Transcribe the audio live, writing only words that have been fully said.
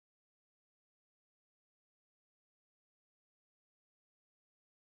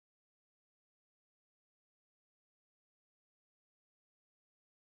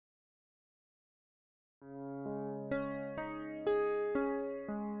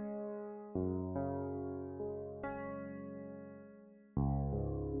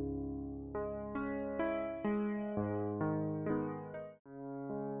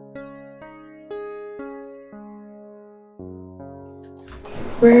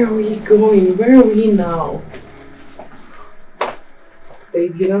Where are we going? Where are we now?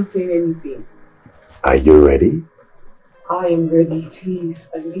 Babe, you're not saying anything. Are you ready? I am ready,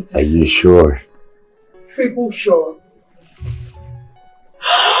 please. I need to Are see. you sure? Triple sure.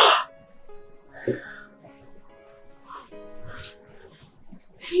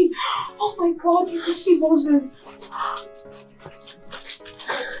 Hey, oh my God, you can see Moses.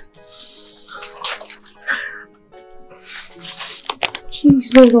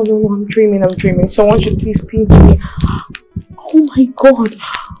 Jeez, no, I'm dreaming. Someone should please pinch me. Oh my God.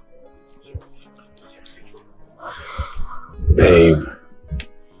 Babe,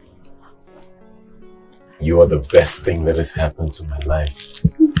 you are the best thing that has happened to my life.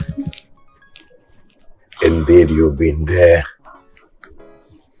 Indeed, you've been there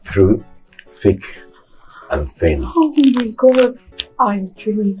through thick and thin. Oh my God, I'm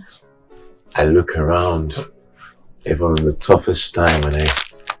dreaming. I look around, even in the toughest time, and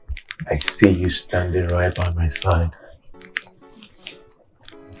I see you standing right by my side.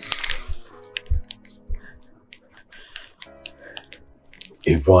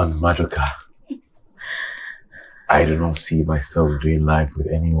 Yvonne Madoka, I do not see myself doing life with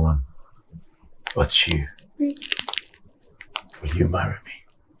anyone but you. Will you marry me?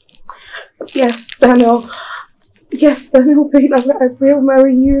 Yes, Daniel. Yes, Daniel, babe, I will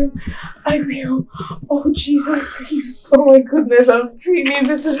marry you. I will. Oh, Jesus, please. Oh my goodness, I'm dreaming.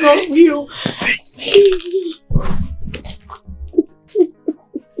 This is not real.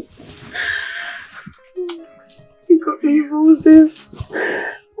 You got me, Moses.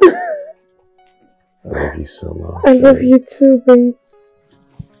 I love you so much. I love you too, babe.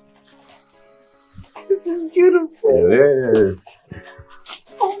 This is beautiful. It is.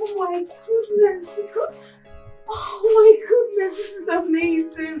 Oh my goodness. Oh my goodness, this is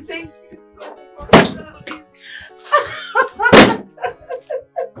amazing. Thank you so much, darling.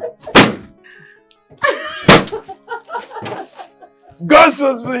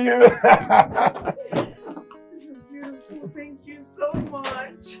 Gushers for you! This is beautiful. Thank you so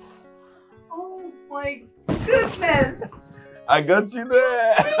much. Oh my goodness. I got you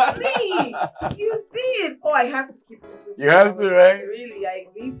there. Really? You did. Oh, I have to keep this. You have to, right? Really, I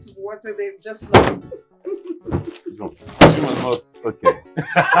need to water them just like. Okay.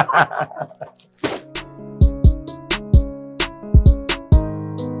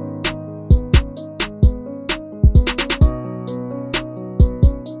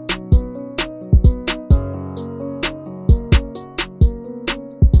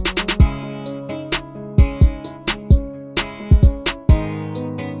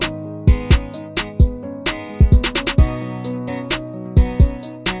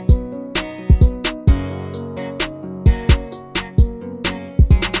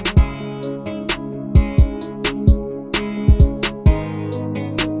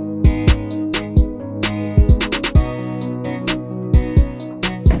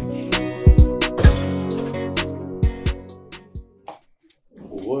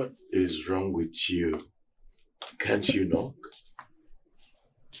 What is wrong with you? Can't you knock?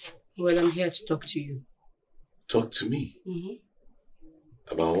 Well, I'm here to talk to you. Talk to me.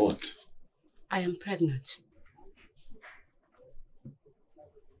 About what? I am pregnant.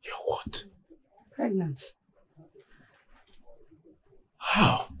 You're what? Pregnant.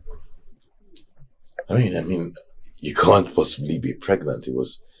 How? I mean, you can't possibly be pregnant. It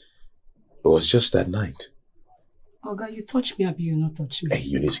was just that night. Oga, you touch me, Abi, you not touch me. Hey,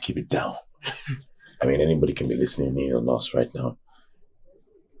 you need to keep it down. I mean, anybody can be listening in on us right now.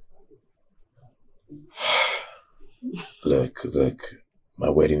 Look, my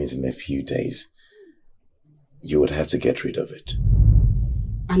wedding is in a few days. You would have to get rid of it.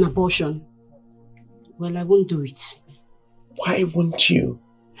 An abortion? Well, I won't do it. Why won't you?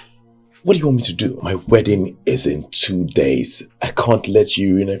 What do you want me to do? My wedding is in 2 days. I can't let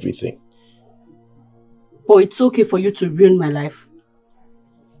you ruin everything. But it's okay for you to ruin my life.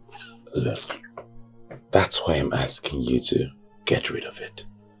 Look, that's why I'm asking you to get rid of it.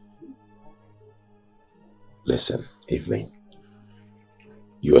 Listen, Evelyn,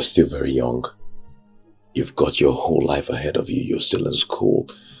 you are still very young. You've got your whole life ahead of you. You're still in school.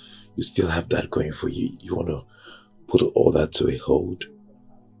 You still have that going for you. You want to put all that to a hold?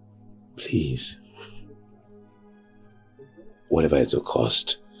 Please. Whatever it will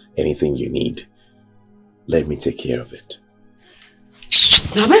cost, anything you need, let me take care of it.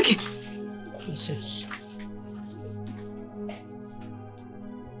 Now, Becky! Nonsense.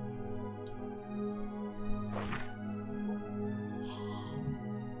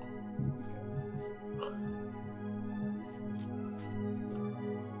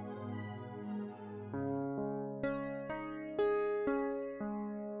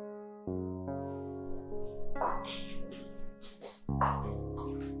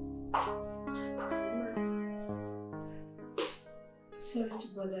 Sorry to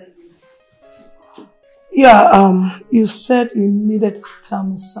bother you. Yeah, you said you needed to tell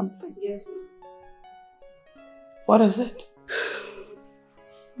me something. Yes, ma'am. What is it?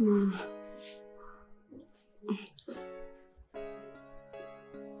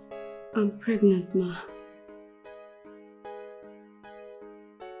 I'm pregnant, ma.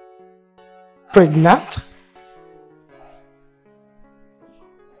 Pregnant?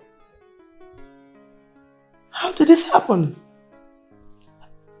 How did this happen?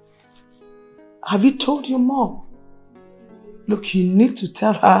 Have you told your mom? Look, you need to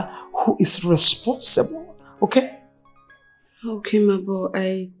tell her who is responsible, okay? Okay, ma, but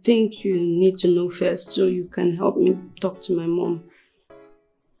I think you need to know first so you can help me talk to my mom.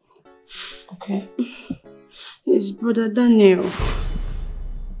 Okay. It's Brother Daniel.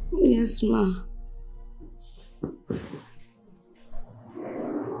 Yes, ma.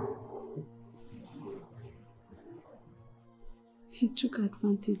 He took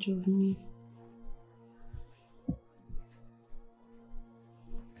advantage of me.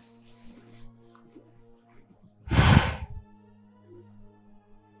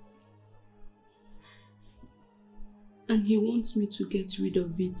 And he wants me to get rid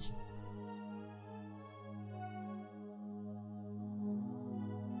of it.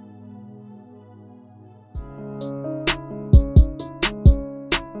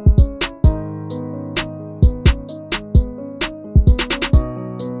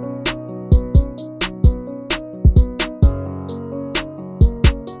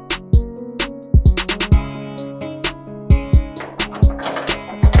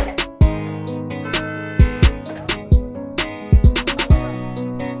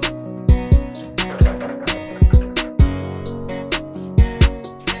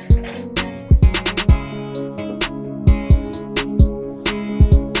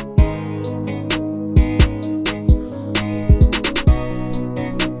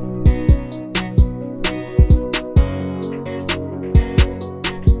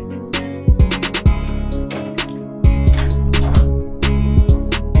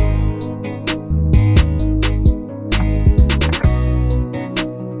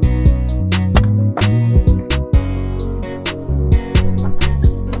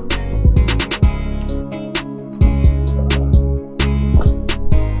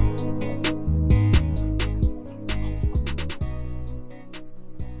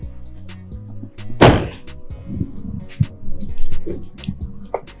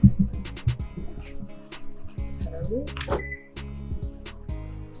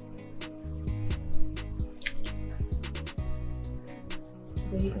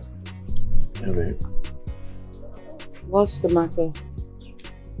 What's the matter?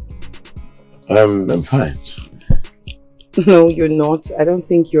 I'm fine. No, you're not. I don't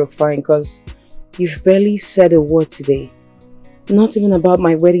think you're fine because you've barely said a word today. Not even about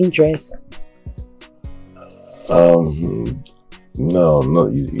my wedding dress. No,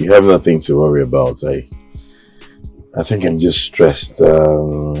 you have nothing to worry about. I think I'm just stressed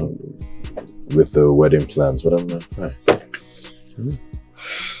with the wedding plans, but I'm fine.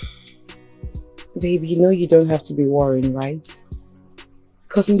 Babe, you know you don't have to be worrying, right?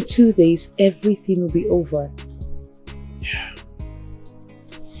 Because in 2 days, everything will be over. Yeah.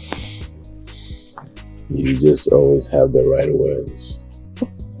 You just always have the right words.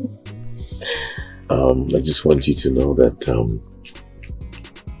 I just want you to know that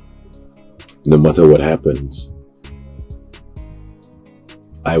no matter what happens,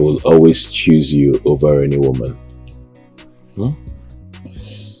 I will always choose you over any woman. Hmm?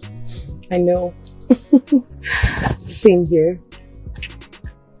 I know. Same here.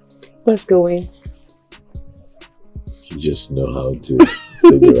 Let's go in. You just know how to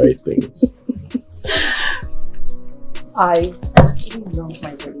say the right things. I actually love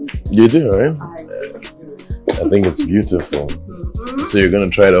my wedding dress. You do, right? I do. I think it's beautiful. So you're gonna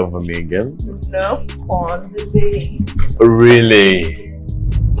try it on for me again? No, on the day. Really?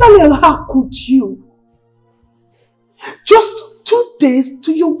 Daniel, how could you? Just 2 days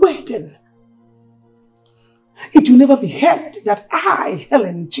to your wedding. It will never be heard that I,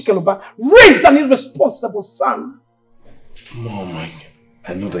 Helen Chikeluba, raised an irresponsible son. Mom,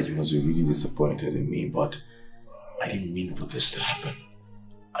 I know that you must be really disappointed in me, but I didn't mean for this to happen.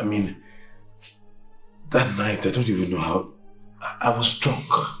 I mean, that night, I don't even know how... I was drunk.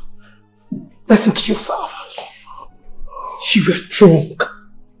 Listen to yourself. You were drunk.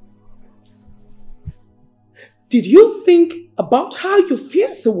 Did you think about how your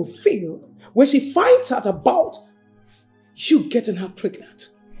fiancé will feel when she finds out about you getting her pregnant?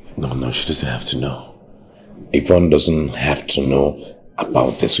 No, she doesn't have to know. Yvonne doesn't have to know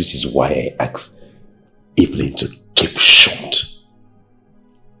about this, which is why I asked Evelyn to keep short.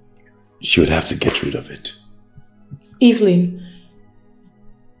 She would have to get rid of it. Evelyn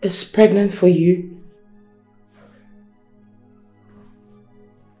is pregnant for you.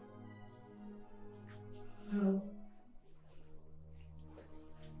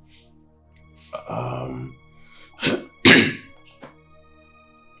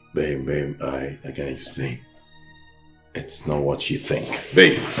 Babe, I can explain. It's not what you think.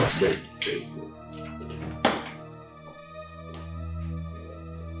 Babe. Babe.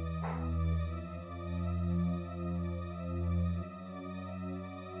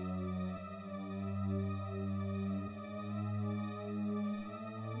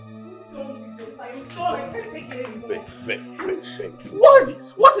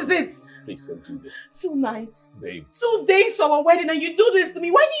 What? What is it? Please don't do this. 2 nights. Babe. 2 days to our wedding and you do this to me.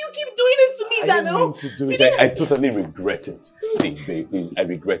 Why do you keep doing it to me, Daniel? I didn't mean to do it. I totally regret it. See, babe, please, I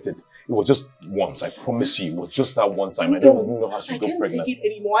regret it. It was just once. I promise you. It was just that one time. I don't know how she got pregnant. I can't take it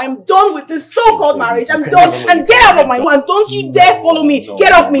anymore. I'm done with this so-called marriage. I'm done. And get out of my mind. Don't you dare follow me.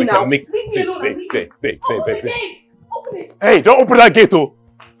 Get off me now. Babe. Open it. Hey, don't open that gate, oh.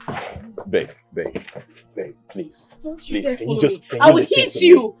 Babe, please. Don't you dare can follow you just, me. I will hit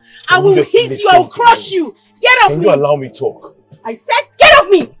you. I will hit you. I will crush you. Get off me. Can you allow me talk? I said get off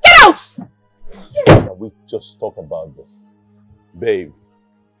me. Get out. Can we just talk about this? Babe.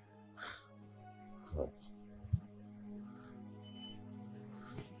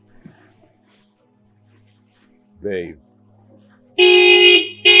 Babe.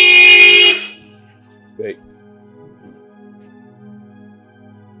 Babe.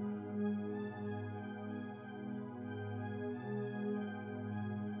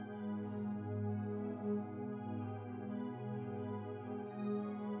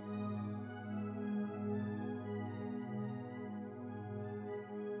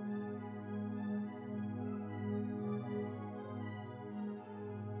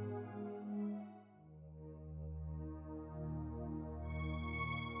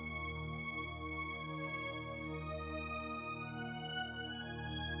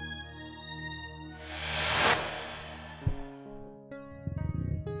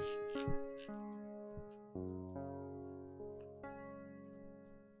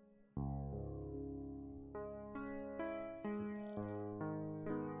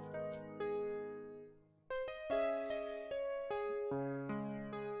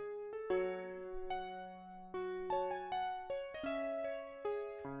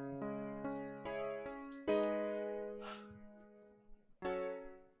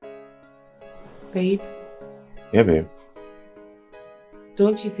 Babe, Yeah, babe.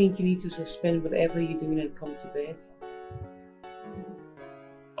 don't you think you need to suspend whatever you're doing and come to bed?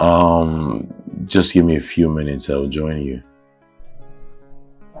 Just give me a few minutes. I'll join you.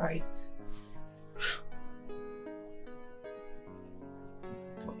 Alright.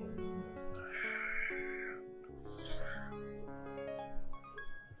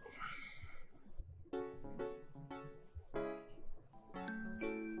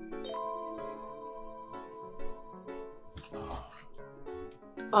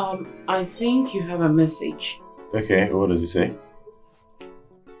 I think you have a message. Okay, what does it say?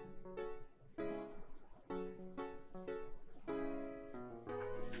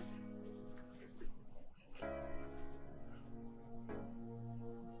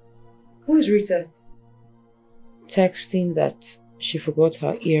 Who is Rita? Texting that she forgot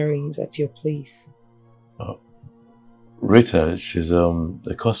her earrings at your place. Rita, she's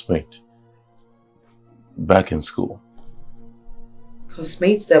a classmate back in school.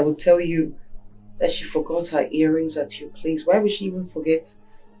 Classmates that would tell you that she forgot her earrings at your place. Why would she even forget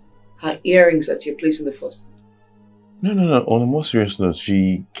her earrings at your place in the first? No. On a more serious note,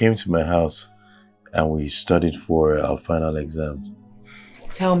 she came to my house and we studied for our final exams.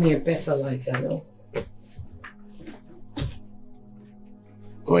 Tell me a better lie, Daniel.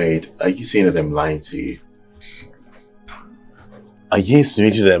 Wait, are you saying that I'm lying to you? Are you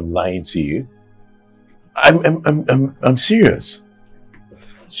insinuating that I'm lying to you? I'm serious.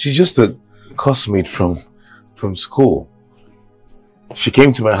 She's just a classmate from school. She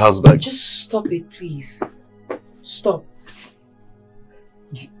came to my house back. Just stop it, please. Stop.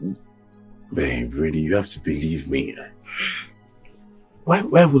 Babe, really, you have to believe me. Why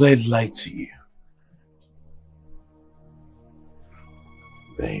would I lie to you?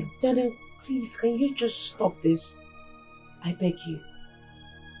 Babe. Daniel, please, can you just stop this? I beg you.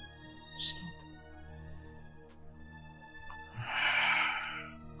 Stop.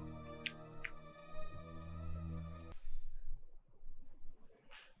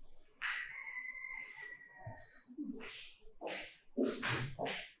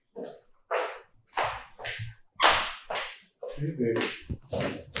 Hey, baby.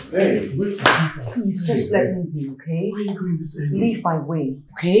 Hey, wait. Please, just let me be, okay? Where are you going this early? Leave my way,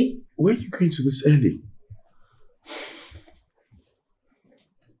 okay? Where are you going to this early?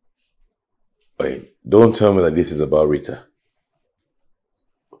 Wait, don't tell me that this is about Rita.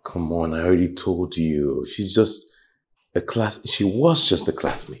 Come on, I already told you. She was just a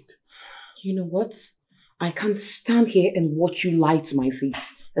classmate. You know what? I can't stand here and watch you lie to my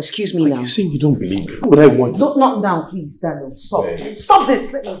face. Excuse me now. Are you saying you don't believe me? What I want? Not now, please, Daniel. Stop. Hey. Stop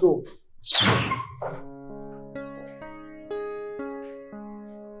this. Let me go.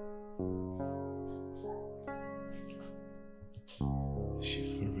 Is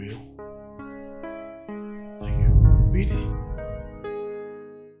she for real? Like, really?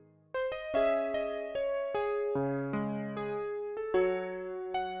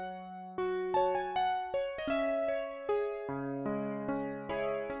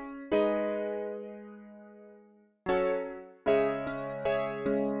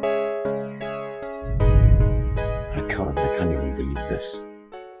 I can't even believe this.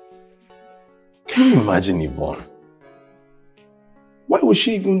 Can you imagine, Yvonne? Why would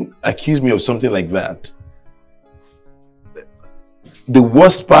she even accuse me of something like that? The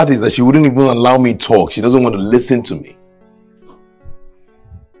worst part is that she wouldn't even allow me talk. She doesn't want to listen to me.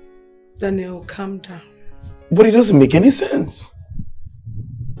 Daniel, calm down. But it doesn't make any sense.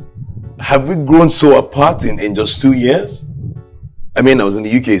 Have we grown so apart in just 2 years? I mean, I was in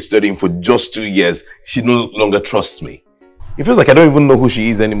the UK studying for just 2 years. She no longer trusts me. It feels like I don't even know who she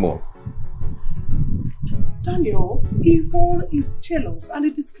is anymore. Daniel, Yvonne is jealous and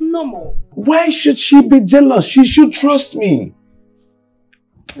it is normal. Why should she be jealous? She should trust me.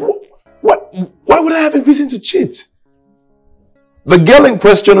 Why would I have a reason to cheat? The girl in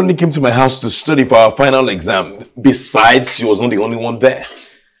question only came to my house to study for our final exam. Besides, she was not the only one there.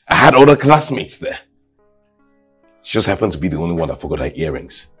 I had other classmates there. She just happened to be the only one that forgot her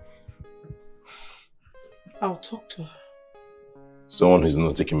earrings. I'll talk to her. Someone who's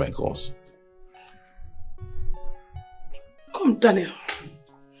not taking my calls. Come, Daniel.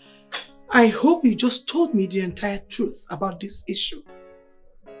 I hope you just told me the entire truth about this issue.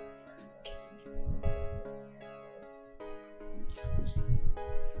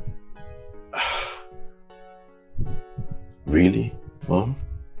 Really, Mom?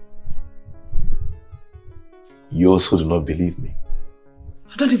 You also do not believe me?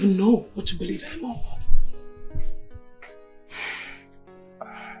 I don't even know what to believe anymore.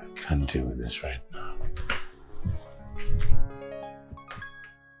 I can't deal with this right now.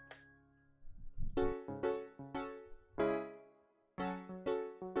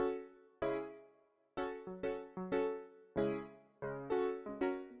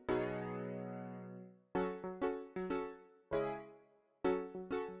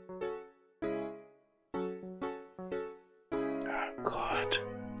 God.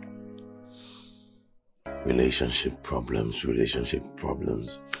 Relationship problems.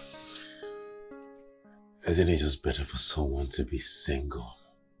 Isn't it just better for someone to be single?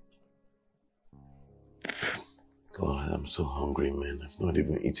 God, I'm so hungry, man. I've not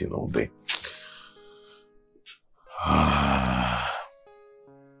even eaten all day.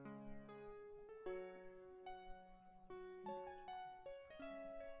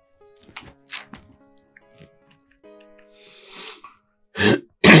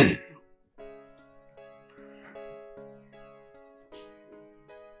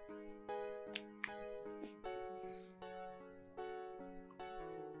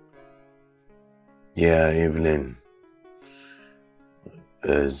 Yeah, Evelyn.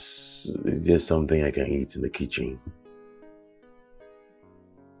 Is there something I can eat in the kitchen?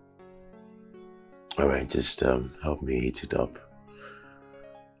 Alright, just help me heat it up.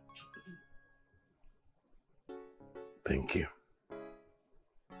 Thank you.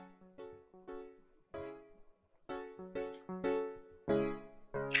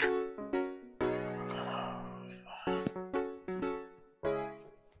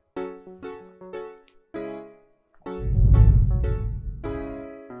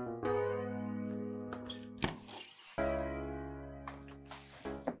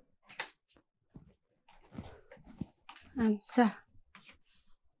 Sir,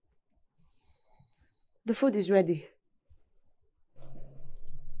 the food is ready.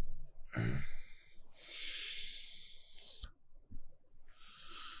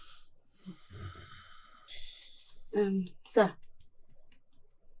 Sir,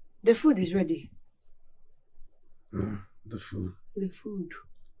 the food is ready. The food. The food.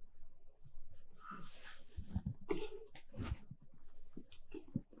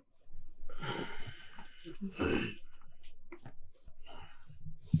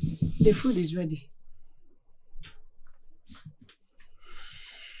 The food is ready.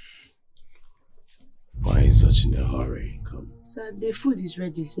 Sir, the food is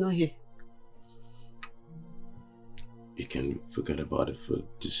ready. It's not here. You can forget about the food.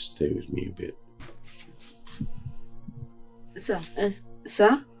 Just stay with me a bit. Sir,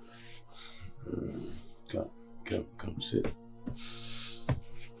 sir? Come, sit.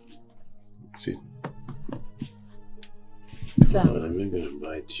 Sit. Sir. I'm not gonna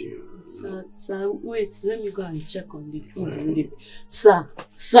bite you. Sir, wait. Let me go and check on the food. Sir.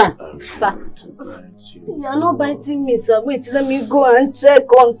 You're not biting me, sir. Wait, let me go and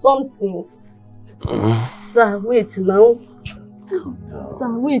check on something. Sir, wait now. Oh, no.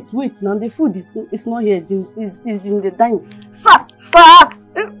 Sir, wait now. The food is not here. It's in the dining. Sir!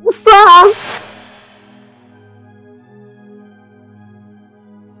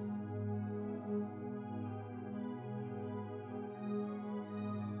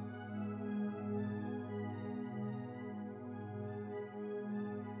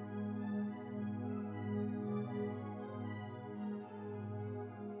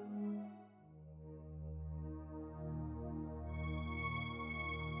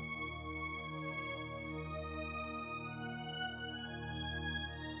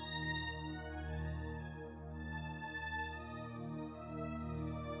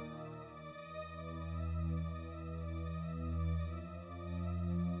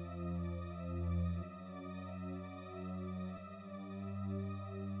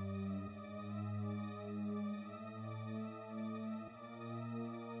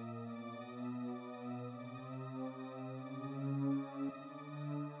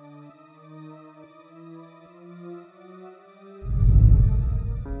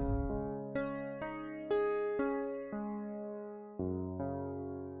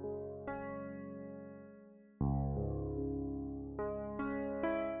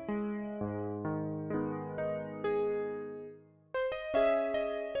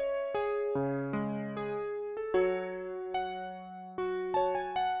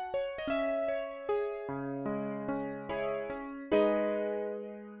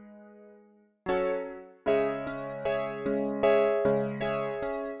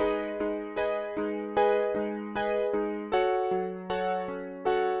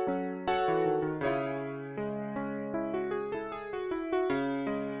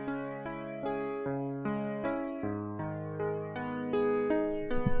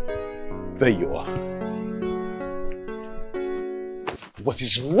 There you are. What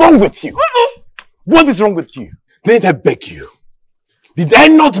is wrong with you? What is wrong with you? Didn't I beg you? Did I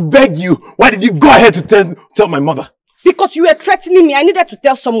not beg you? Why did you go ahead to tell my mother? Because you were threatening me. I needed to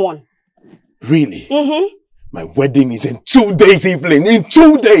tell someone. Really? My wedding is in 2 days, Evelyn. In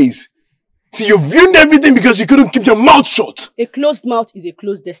 2 days. See, you've ruined everything because you couldn't keep your mouth shut. A closed mouth is a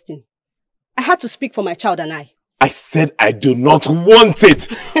closed destiny. I had to speak for my child and I. I said I do not want it.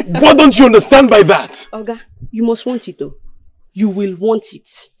 What don't you understand by that? Oga, you must want it though. You will want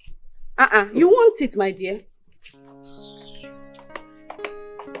it. You want it, my dear.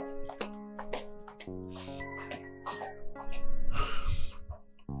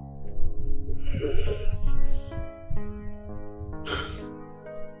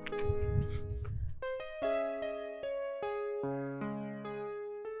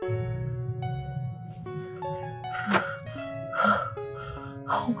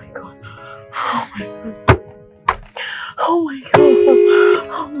 Oh my God. Oh my God. Oh my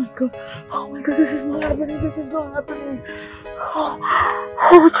God. Oh my God. This is not happening. This is not happening.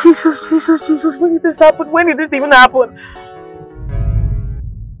 Oh Jesus. When did this happen? When did this even happen?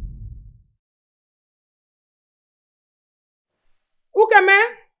 Ukeme,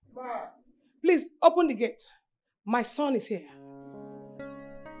 please open the gate. My son is here.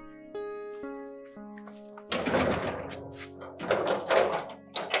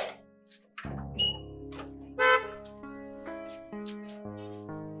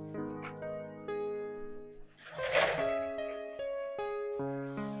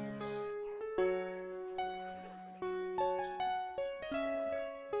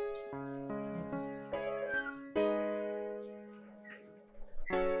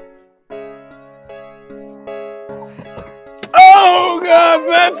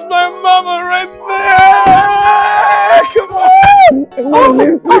 That's my mama right there! Come on!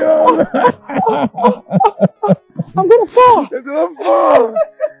 I'm gonna fall! I'm gonna fall!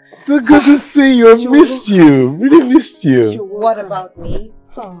 So good to see you. I missed you. Really missed you. What about me?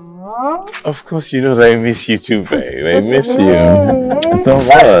 Aww. Of course, you know that I miss you too, babe. I miss you so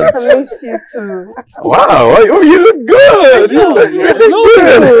much. I miss you too. Wow! Oh, you look good! You look really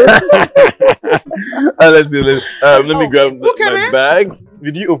good! Let's see. Let me grab my bag.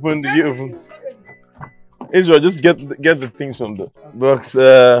 Did you open? Israel, just get the things from the box.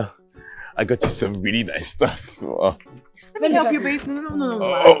 I got you some really nice stuff. Wow. Let me help you, babe. No.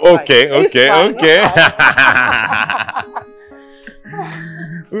 Oh, okay.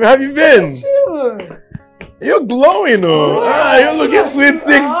 Where have you been? You're glowing, you're looking sweet 16.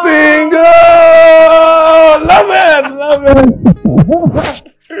 Oh, love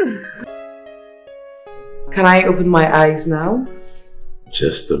it. Can I open my eyes now?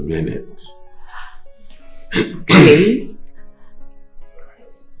 Just a minute. Okay.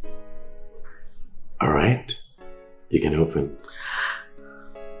 All right, you can open.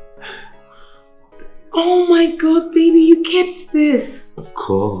 Oh my God, baby, you kept this. Of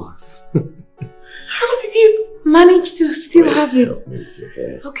course. How did you manage to still have it? Help me with your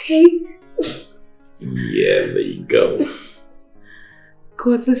hair. Okay. Yeah, there you go.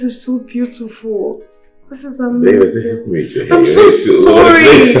 God, this is so beautiful. This is Help amazing. me with your hair. I'm so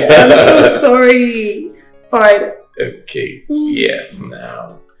sorry. I'm so sorry. Alright. Okay, yeah,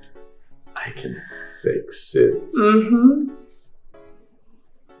 now I can fix it.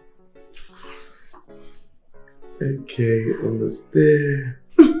 Okay, almost there.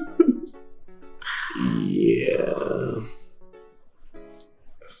 Yeah.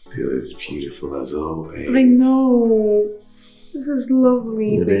 Still as beautiful as always. I know. This is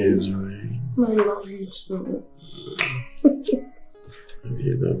lovely. It is, right? I love you too.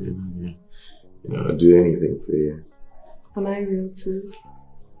 Love you. You know, I'll do anything for you. And I will too.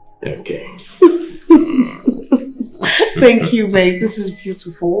 Okay. Thank you, babe. This is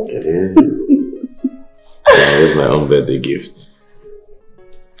beautiful. It is. That was my own birthday gift.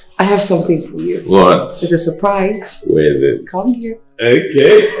 I have something for you. What? It's a surprise. Where is it? Come here.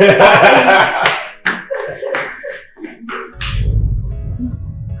 Okay.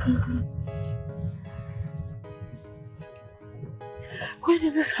 Why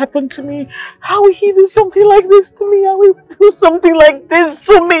did this happen to me? How would he do something like this to me? How would he do something like this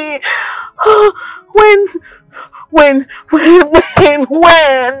to me? When?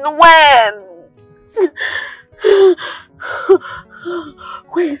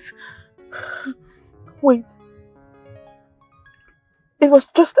 Wait. It was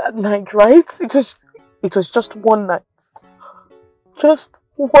just at night, right? It was just one night. Just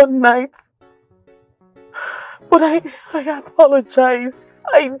one night. But I apologized.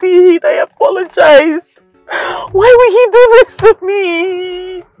 I did. I apologized. Why would he do this to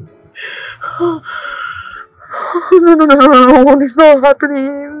me? No. It's not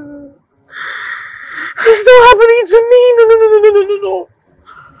happening. It's not happening to me. No.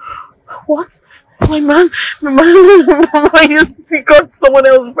 What? My man, he got someone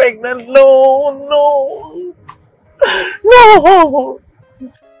else pregnant. No.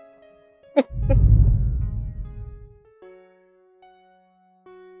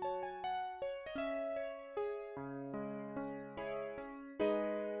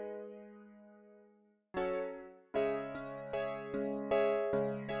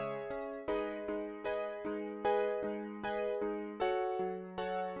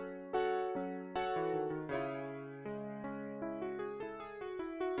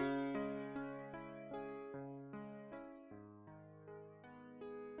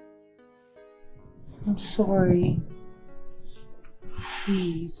 I'm sorry.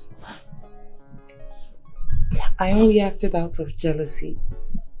 Please. I only acted out of jealousy.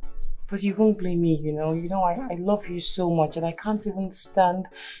 But you won't blame me, you know. I love you so much and I can't even stand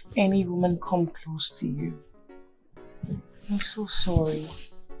any woman come close to you. I'm so sorry.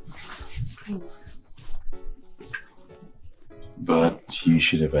 Please. But you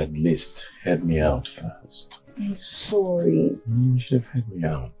should have at least heard me out first. I'm sorry. You should have heard me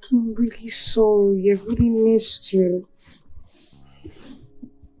out. I'm really sorry. I really missed you.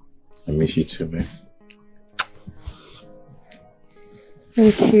 I miss you too, man.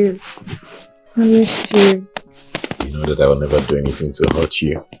 Thank you. I missed you. You know that I will never do anything to hurt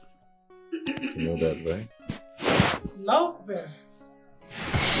you. You know that, right? Lovebirds.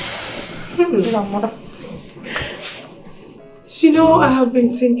 You know, I have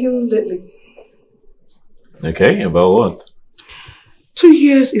been thinking lately. Okay, about what? 2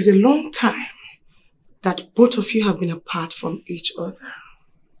 years is a long time that both of you have been apart from each other.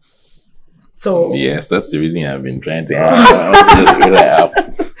 So yes, that's the reason I've been trying to help.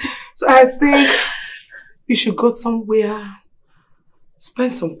 So I think you should go somewhere,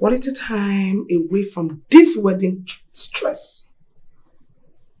 spend some quality time away from this wedding stress.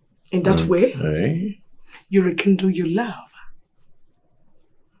 In that way, you rekindle your love.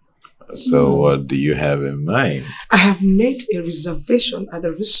 So what do you have in mind? I have made a reservation at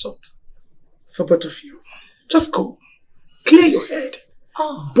the resort for both of you. Just go, clear your head,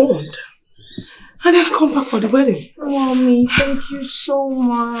 bond, And then come back for the wedding. Mommy, thank you so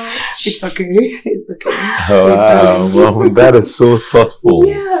much. It's okay. It's okay. Wow, Mom, that is so thoughtful.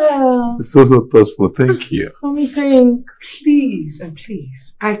 Yeah. It's so thoughtful. Thank you. Mommy, thanks. Please and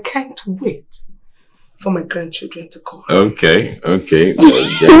please, I can't wait for my grandchildren to come. Okay.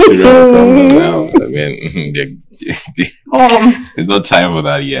 Grandchildren are coming now. I mean, it's not time for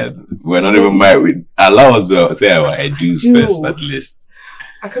that yet. We're not even married. Allow us to say our ideas first, at least.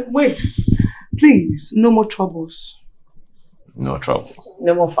 I can't wait. Please, no more troubles. No troubles.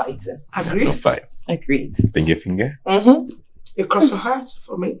 No more fighting. Agreed? No fights. Agreed. Pinky finger? Mm-hmm. You cross your heart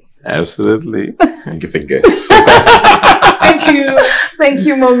for me? Absolutely. Pinky finger. Thank you. Thank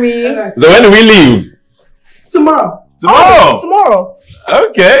you, Mommy. So when do we leave? Tomorrow. Tomorrow? Tomorrow.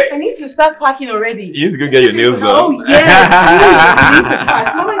 Okay. I need to start packing already. You need to go get your nails done. Oh, yes. I need to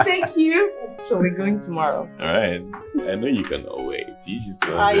pack. Mama, thank you. So we're going tomorrow. Alright. I know you cannot wait. You just I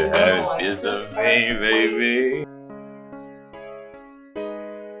want to know, have I this just of me, baby.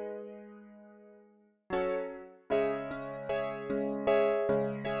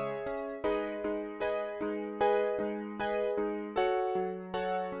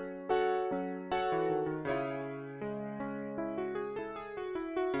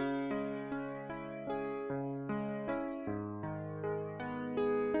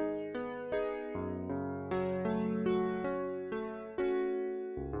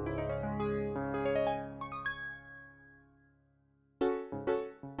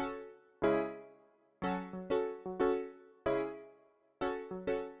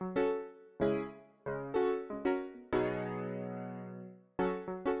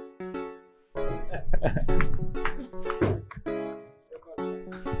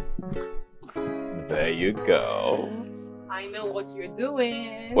 There you go. I know what you're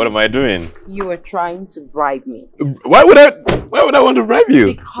doing. What am I doing? You are trying to bribe me. Why would I want to bribe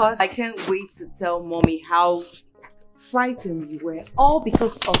you? Because I can't wait to tell Mommy how frightened you were. All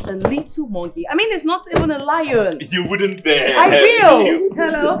because of a little monkey. I mean, it's not even a lion. You wouldn't dare. I will.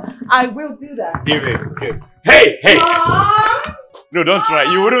 Hello? I will do that. Give it. Hey! Mom! No, don't try.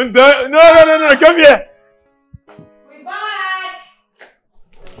 You wouldn't dare. No. Come here. We're back.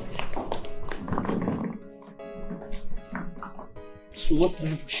 Small time,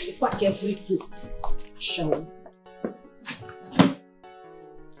 you should pack everything. Shall we?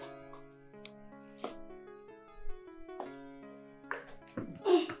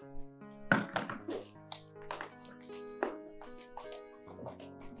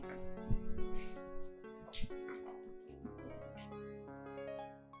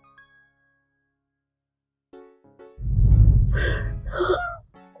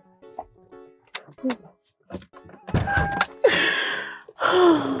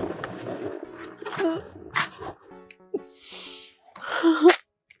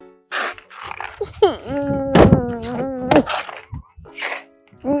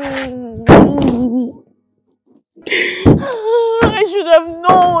 I should have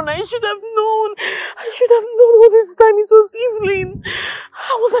known all this time it was Evelyn.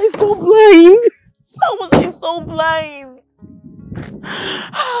 How was I so blind?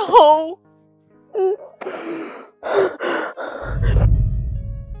 How?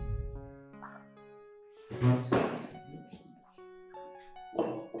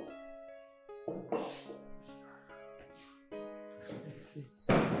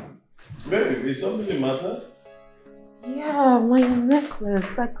 Baby, is something the matter? Yeah, my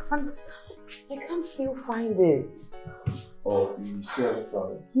necklace. I can't still find it. Oh, you still haven't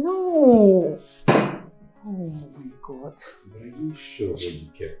found it? No. Oh my God. Are you sure where you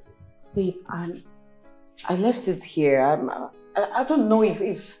kept it? Babe, I left it here. I don't know if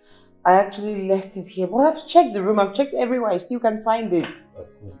I actually left it here, but I've checked the room. I've checked everywhere. I still can't find it.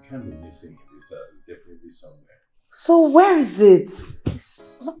 Of course, it can't be missing in this house. It's definitely somewhere. So where is it?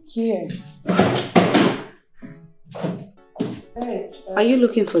 It's not here. Hey, Are you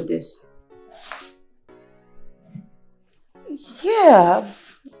looking for this? Yeah.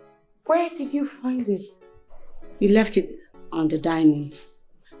 Where did you find it? You left it on the dining.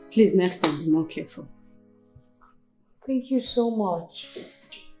 Please, next time, be more careful. Thank you so much.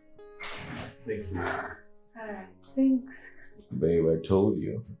 Thank you. Alright, thanks. Babe, I told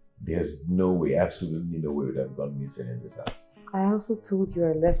you. There's no way, absolutely no way it would have gone missing in this house. I also told you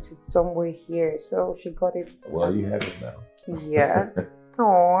I left it somewhere here, so she got it. Well, you have it now. Yeah.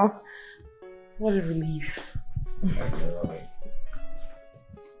 Aww. What a relief. I know.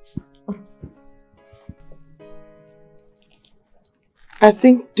 I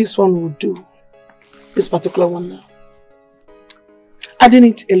think this one will do. This particular one now. Adding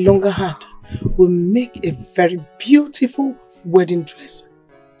it a longer hat will make a very beautiful wedding dress.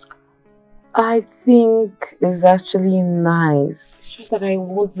 I think it's actually nice. It's just that I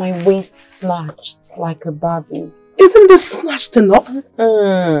want my waist snatched like a Barbie. Isn't this snatched enough?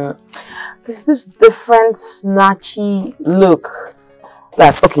 There's this different snatchy look.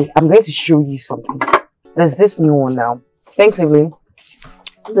 Like, okay, I'm going to show you something. There's this new one now. Thanks, Evelyn.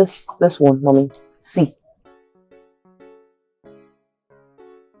 This one, mommy. See.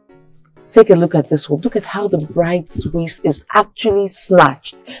 Take a look at this one. Look at how the bride's waist is actually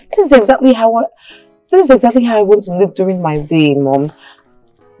snatched. This is exactly how I want to look during my day, Mom.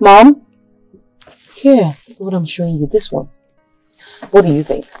 Mom? Here, look at what I'm showing you. This one. What do you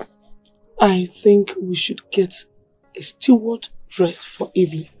think? I think we should get a steward dress for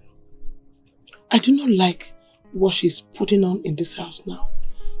Evelyn. I do not like what she's putting on in this house now.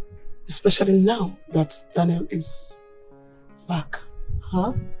 Especially now that Daniel is back.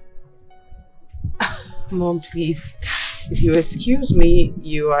 Huh? Mom, please. If you excuse me,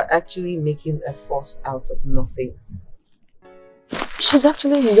 you are actually making a fuss out of nothing. She's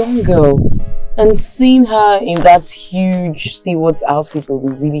actually a young girl. And seeing her in that huge steward's outfit will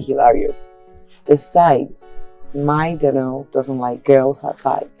be really hilarious. Besides, my Daniel doesn't like girls her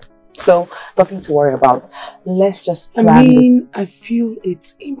type. So, nothing to worry about. Let's just plan this. I feel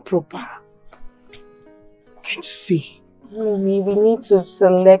it's improper. Can't you see? Mommy, we need to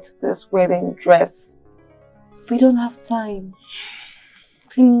select this wedding dress. We don't have time.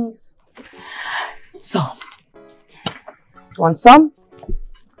 Please. So, want some?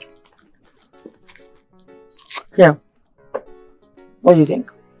 Here. What do you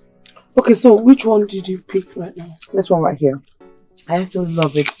think? Okay, so which one did you pick right now? This one right here. I actually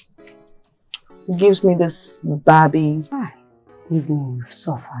love it. It gives me this Barbie. Evelyn, you've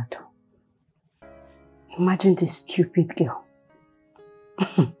suffered. Imagine this stupid girl.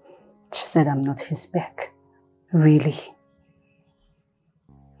 She said I'm not his spec. Really?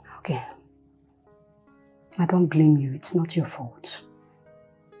 Okay. I don't blame you. It's not your fault.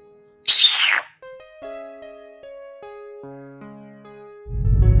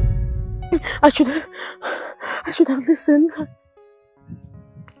 I should have listened. I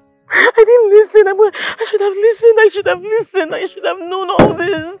didn't listen. I should have listened. I should have known all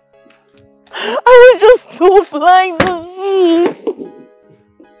this. I was just too blind to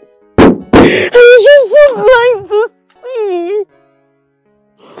see.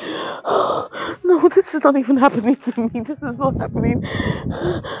 No, this is not even happening to me. This is not happening.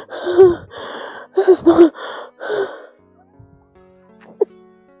 This is not...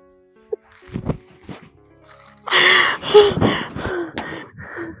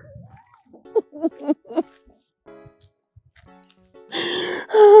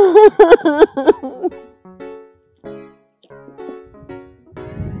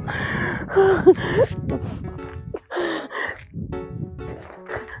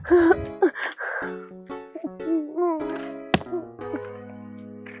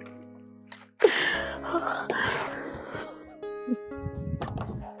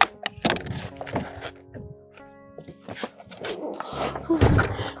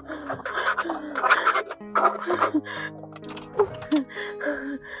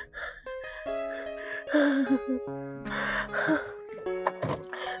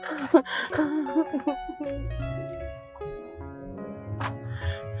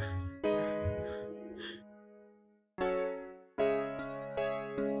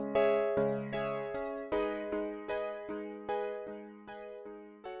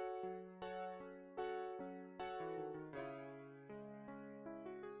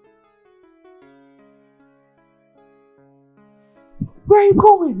 Where are you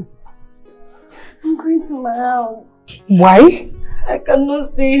going? I'm going to my house. Why? I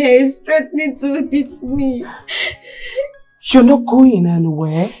cannot stay here. It's threatening to beat me. You're not going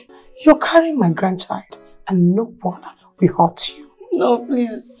anywhere. You're carrying my grandchild and no one will hurt you. No,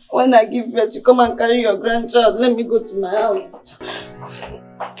 please. When I give birth, you come and carry your grandchild. Let me go to my house.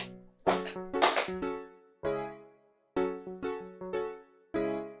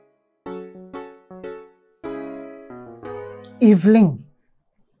 Evelyn,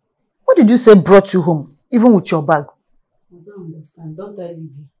 what did you say brought you home, even with your bags? I don't understand. Don't I live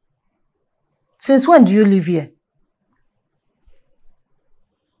here? Since when do you live here?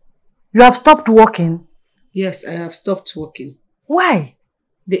 You have stopped working? Yes, I have stopped working. Why?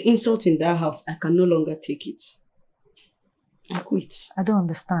 The insult in that house, I can no longer take it. I quit. I don't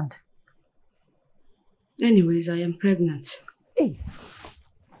understand. Anyways, I am pregnant. Hey.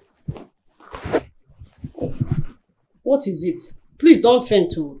 What is it? Please don't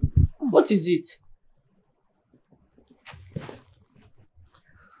faint. What is it?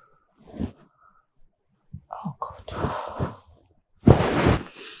 Oh God.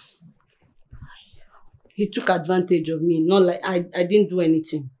 He took advantage of me, not like I didn't do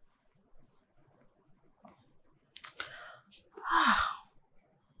anything.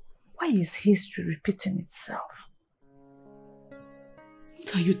 Why is history repeating itself?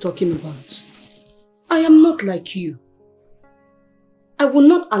 What are you talking about? I am not like you. I will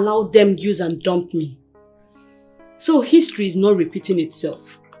not allow them use and dump me. So history is not repeating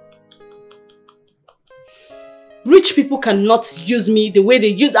itself. Rich people cannot use me the way they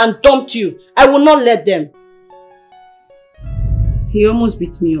used and dumped you. I will not let them. He almost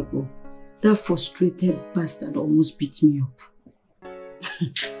beat me up. Oh. That frustrated bastard almost beat me up.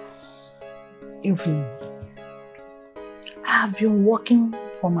 Evelyn, I have been working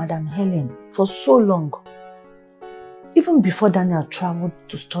for Madam Helen for so long. Even before Daniel traveled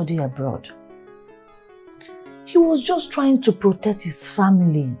to study abroad. He was just trying to protect his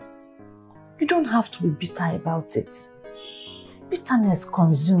family. You don't have to be bitter about it. Bitterness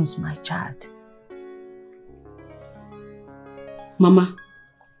consumes my child. Mama,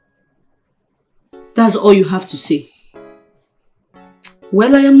 that's all you have to say.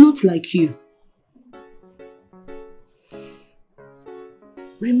 Well, I am not like you.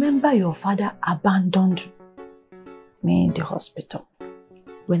 Remember your father abandoned me in the hospital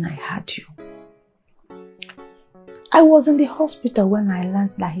when I had you. I was in the hospital when I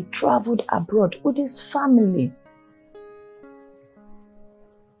learned that he traveled abroad with his family.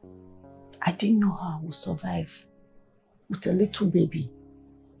 I didn't know how I would survive with a little baby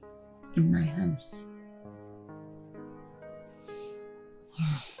in my hands.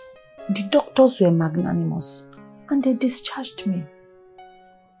 The doctors were magnanimous and they discharged me.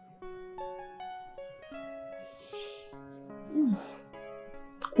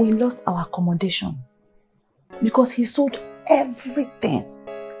 We lost our accommodation because he sold everything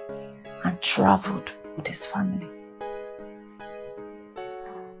and traveled with his family.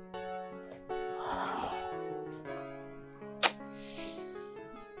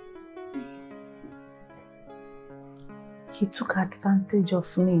 He took advantage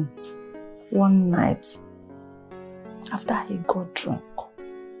of me one night after he got drunk.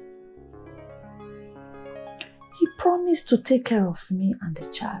 He promised to take care of me and the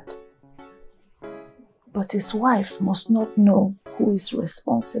child. But his wife must not know who is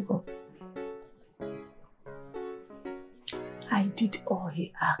responsible. I did all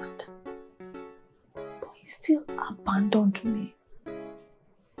he asked, but he still abandoned me.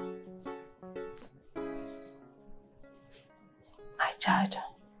 My child,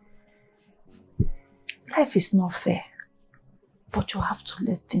 life is not fair, but you have to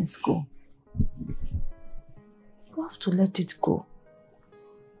let things go. You have to let it go.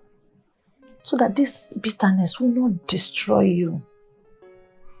 So that this bitterness will not destroy you.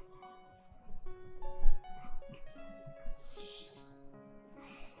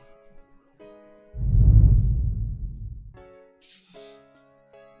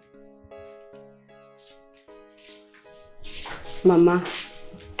 Mama,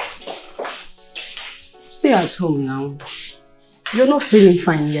 stay at home now. You're not feeling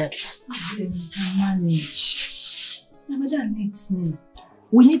fine yet. I'll manage. My mother needs me.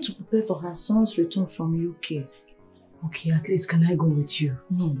 We need to prepare for her son's return from UK. Okay, at least can I go with you?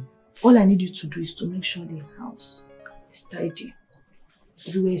 No. All I need you to do is to make sure the house is tidy.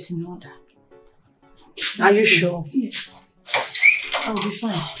 Everywhere is in order. Are you sure? Yes. I'll be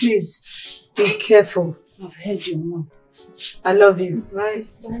fine. Please, be careful. I've heard you, Mom. I love you. Bye.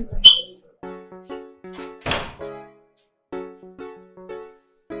 Bye bye.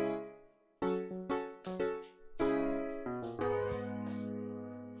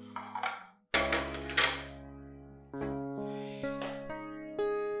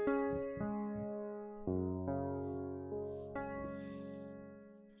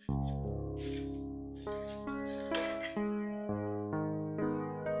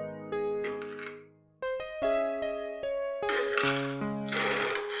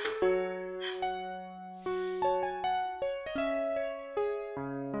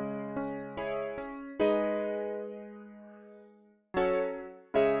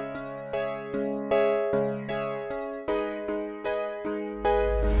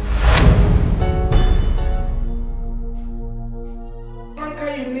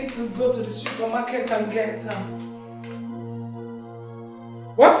 Go to the supermarket and get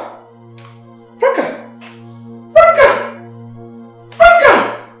what? Franca! Franca! Franca!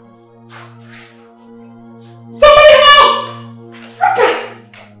 Somebody help! Franca!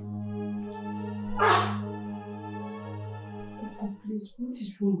 Ah! Oh, please, what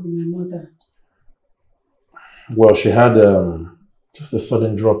is wrong with my mother? Well, she had just a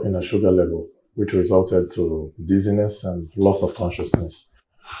sudden drop in her sugar level, which resulted to dizziness and loss of consciousness.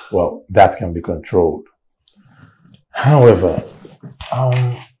 Well, that can be controlled. However,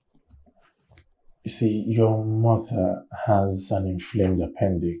 you see, your mother has an inflamed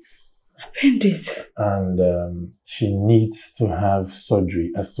appendix. Appendix? And she needs to have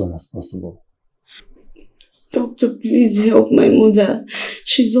surgery as soon as possible. Doctor, please help my mother.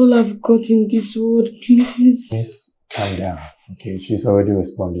 She's all I've got in this world, please. Miss, calm down, okay? She's already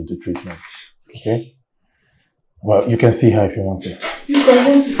responding to treatment, okay? Well, you can see her if you want to. Look, I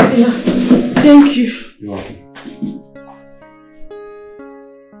want to see her. Thank you. You're welcome.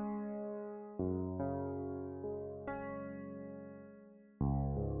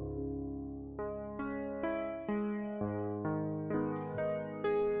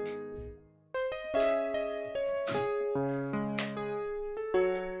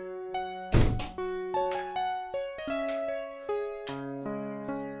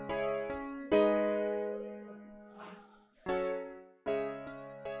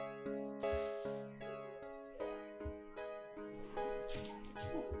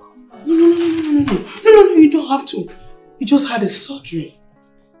 No, you don't have to. You just had a surgery.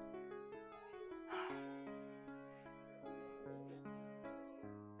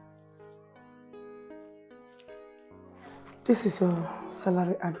 This is your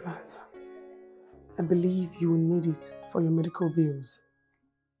salary advance. I believe you will need it for your medical bills.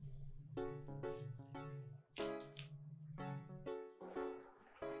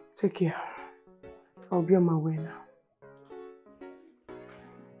 Take care. I'll be on my way now.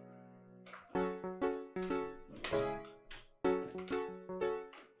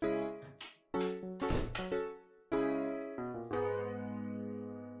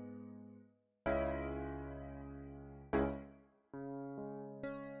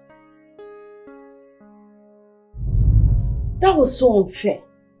 That was so unfair.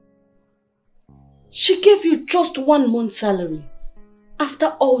 She gave you just 1 month's salary after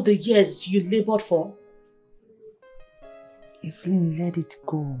all the years you labored for. Evelyn, let it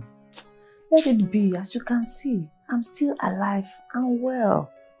go. Let it be. As you can see, I'm still alive and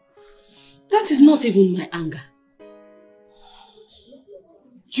well. That is not even my anger.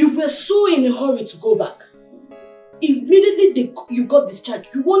 You were so in a hurry to go back. Immediately you got discharged,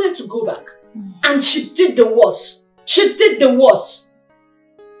 you wanted to go back. And she did the worst. She did the worst.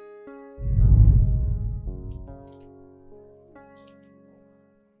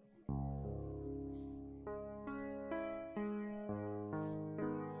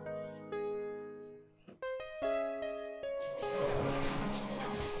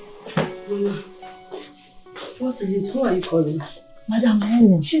 Mama, what is it? Who are you calling? Madam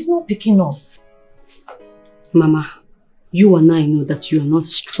Helen, she's not picking up. Mama, you and I know that you are not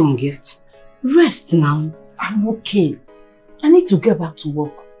strong yet. Rest now. I'm okay. I need to get back to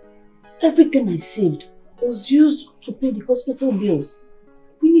work. Everything I saved was used to pay the hospital bills.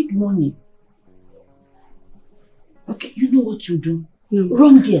 We need money. Okay, you know what you do? No.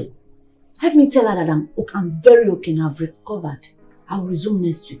 Run there. Help me tell her that I'm very okay and I've recovered. I'll resume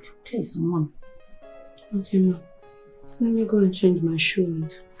next week. Please, Mom. Okay, Ma. Let me go and change my shoe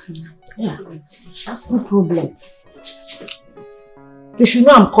and come. Yeah, no problem. You should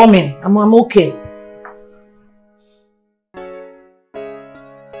know I'm coming. I'm okay.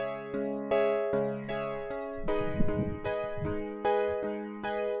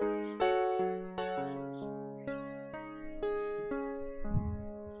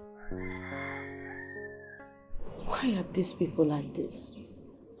 Why are these people like this?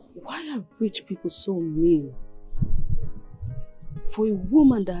 Why are rich people so mean? For a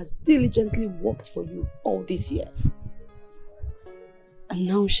woman that has diligently worked for you all these years. And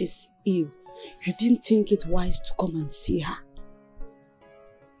now she's ill. You didn't think it wise to come and see her.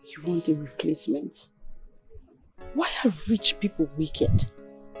 You want a replacement. Why are rich people wicked?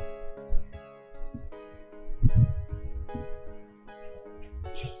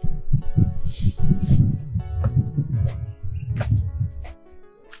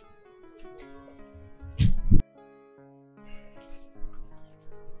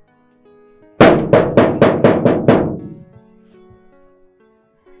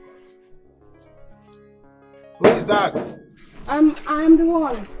 Who is that? I'm the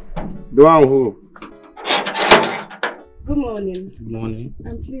one. The one who? Good morning. Good morning.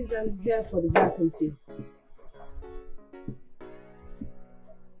 And please, I'm here for the vacancy.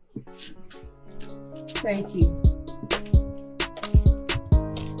 Thank you.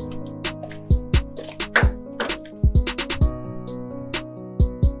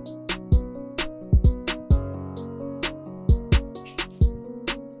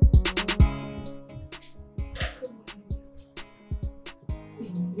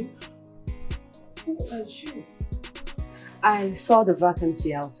 I saw the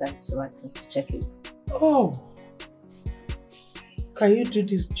vacancy outside, so I thought to check it. Oh, Can you do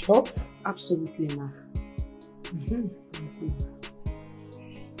this job? Absolutely, ma. Yes, ma.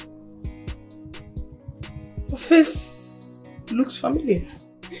 Your face looks familiar.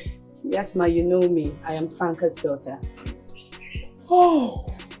 Yes, ma, you know me. I am Franca's daughter. Oh.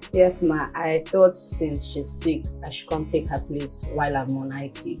 Yes, ma. I thought since she's sick, I should come take her place while I'm on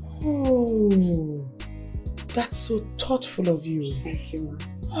IT. Oh. That's so thoughtful of you. Thank you,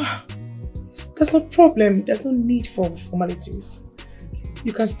 ma. There's no problem. There's no need for formalities.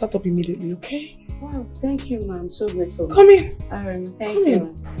 You can start up immediately, okay? Wow, thank you, ma. I'm so grateful. Come in. Thank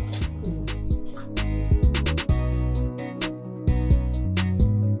you.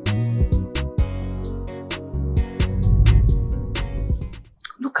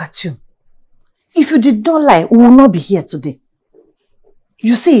 Look at you. If you did not lie, we will not be here today.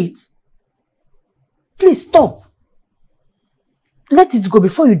 You see it? Please stop. Let it go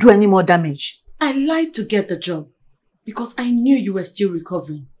before you do any more damage. I lied to get the job because I knew you were still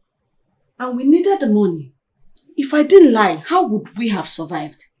recovering. And we needed the money. If I didn't lie, how would we have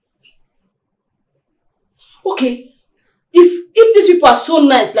survived? Okay, if these people are so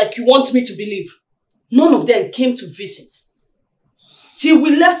nice like you want me to believe, none of them came to visit. Till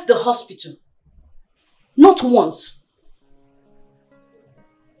we left the hospital. Not once.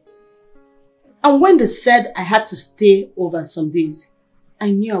 And when they said I had to stay over some days,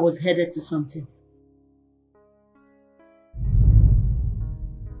 I knew I was headed to something.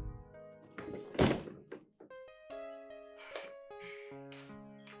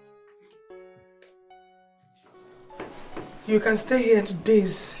 You can stay here the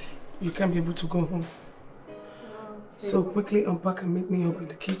days you can't be able to go home. So quickly unpack and meet me up in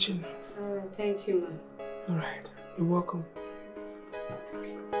the kitchen. Alright, thank you, ma'am. Alright, you're welcome.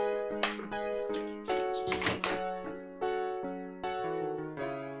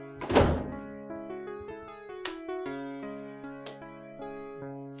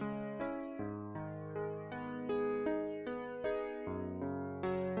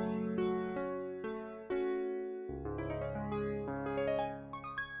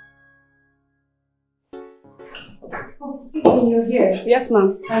 You're here. Yes,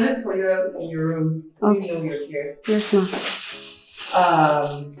 ma'am. I looked for you in your room. Okay. You know you're here. Yes, ma'am.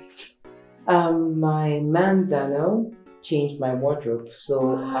 My man Daniel changed my wardrobe,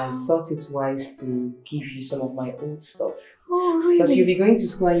 so I thought it wise to give you some of my old stuff. Oh, Because you'll really? be going to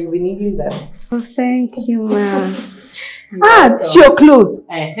school and you'll be needing them. Oh, thank you, ma'am. It's your clothes.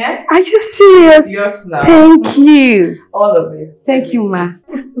 Are you serious? Yours now. Thank you. All of it. Thank you, ma.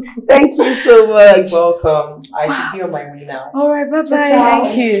 Thank you so much. You're welcome. I should be on my way now. All right, bye-bye. Ciao.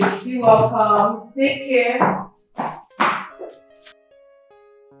 Thank you. You're welcome. Take care.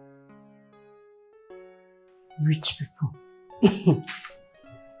 Rich people.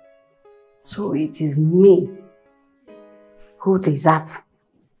 So it is me who deserve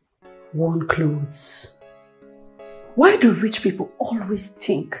worn clothes. Why do rich people always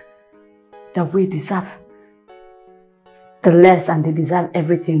think that we deserve the less and they deserve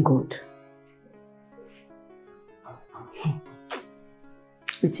everything good?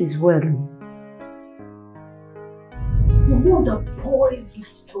 It is well. The one that boils my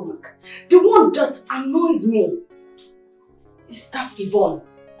stomach, the one that annoys me, is that Yvonne,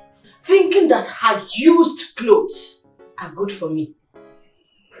 thinking that her used clothes are good for me.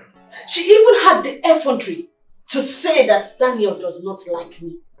 She even had the effrontery to say that Daniel does not like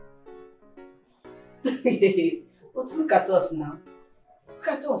me. But look at us now. Look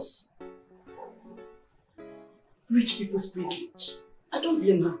at us. Rich people's privilege. I don't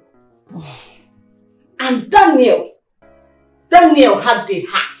blame her. And Daniel had the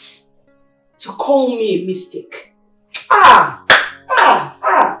heart to call me a mistake. Ah! Ah!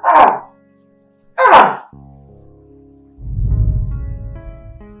 Ah! Ah! Ah!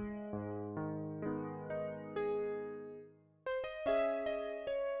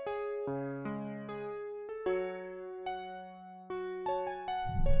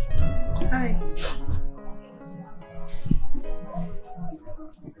 Hi.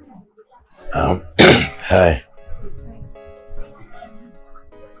 Hi.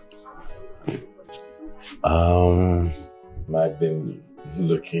 I've been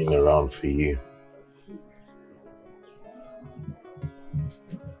looking around for you.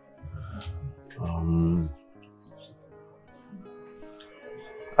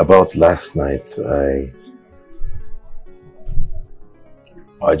 About last night,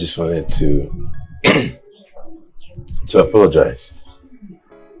 I just wanted to to apologize.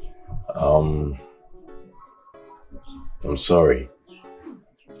 I'm sorry.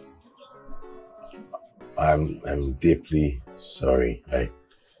 I'm deeply sorry.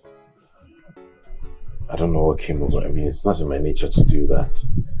 I don't know what came over. I mean, it's not in my nature to do that.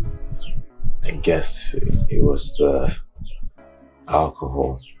 I guess it was the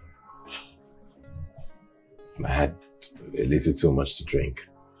alcohol. I had a little too much to drink.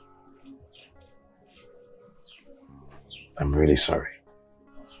 I'm really sorry.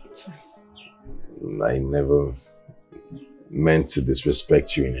 It's fine. I never meant to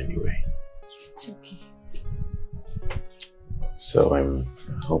disrespect you in any way. It's okay. So I'm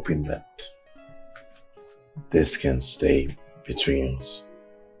hoping that this can stay between us.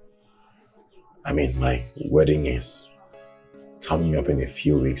 I mean, my wedding is coming up in a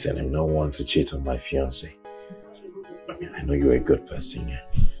few weeks and I'm not one to cheat on my fiancé. I mean, I know you're a good person. Yeah?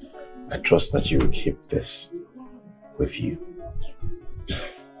 I trust that you will keep this with you.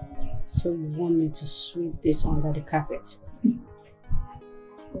 So you want me to sweep this under the carpet?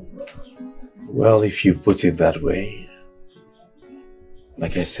 Well, if you put it that way,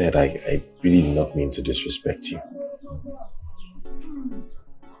 like I said, I really did not mean to disrespect you.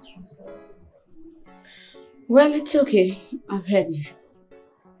 Well, it's okay. I've heard you.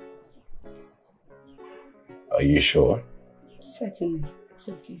 Are you sure? Certainly. It's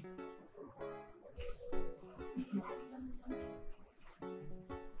okay.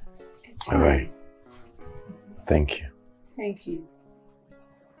 All right. Thank you. Thank you.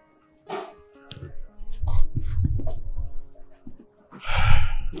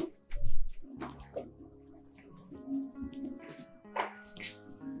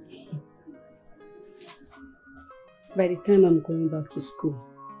 By the time I'm going back to school,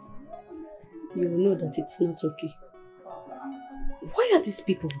 you will know that it's not okay. Why are these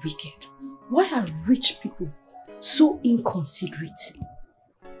people wicked? Why are rich people so inconsiderate?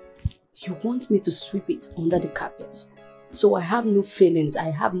 You want me to sweep it under the carpet? So I have no feelings,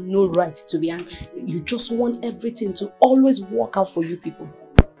 I have no right to be angry. You just want everything to always work out for you people.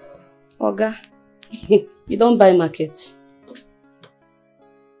 Oga, you don't buy market.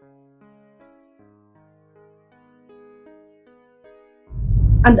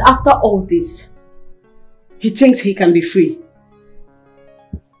 And after all this, he thinks he can be free.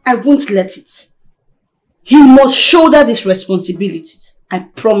 I won't let it. He must shoulder these responsibilities. I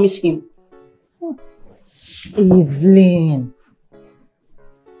promise him. Evelyn.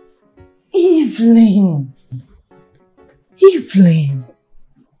 Evelyn. Evelyn.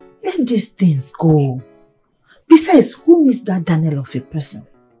 Let these things go. Besides, who needs that Daniel of a person?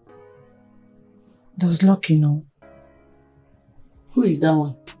 Does Lucky know? Who is that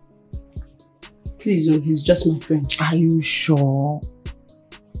one? Please, no, he's just my friend. Are you sure?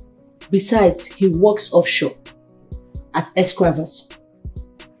 Besides, he works offshore at Esquivers.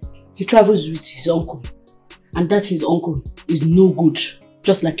 He travels with his uncle. And that his uncle is no good,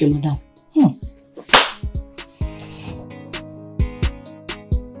 just like your madam.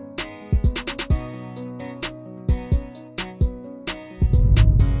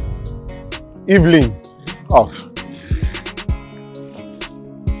 Evelyn. Oh.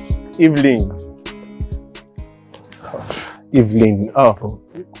 Evelyn. Evelyn. Oh,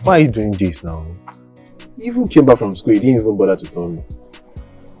 why are you doing this now? You even came back from school, you didn't even bother to tell me.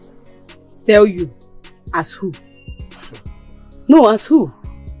 Tell you? As who? No, as who?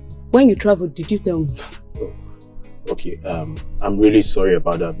 When you traveled, did you tell me? Oh, okay, I'm really sorry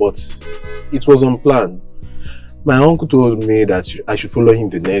about that, but it was unplanned. My uncle told me that I should follow him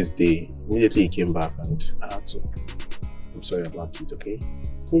the next day. Immediately he came back and I had to. I'm sorry about it, okay?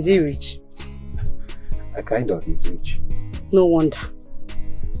 Is he rich? I kind of is rich. No wonder.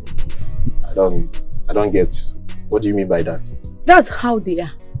 I don't get. What do you mean by that? That's how they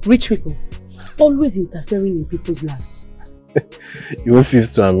are. Rich people. Always interfering in people's lives. You won't cease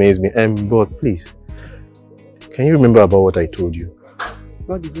to amaze me. But please, can you remember about what I told you?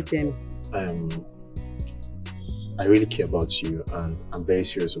 What did you tell me? I really care about you and I'm very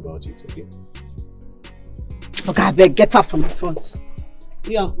serious about it, okay? Okay, I beg, get up from the front.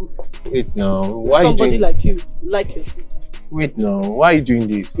 Yeah. Wait now, why somebody are you doing... like you, like your sister. Wait now, why are you doing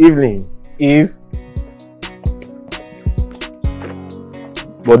this? Evelyn, Eve.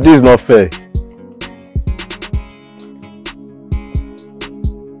 But this is not fair.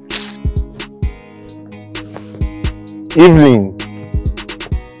 Evelyn.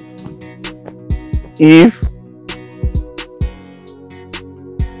 Eve.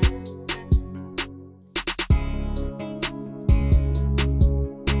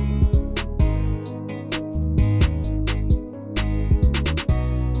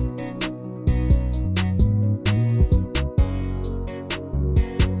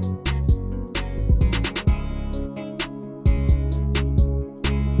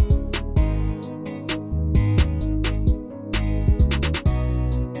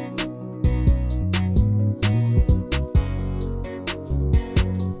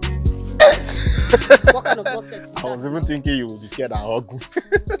 even thinking you would be scared I'll hug you.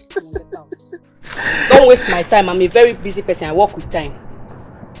 Don't waste my time. I'm a very busy person. I work with time.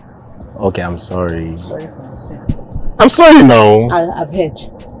 Okay, I'm sorry. Sorry for myself. I'm sorry now. I've heard.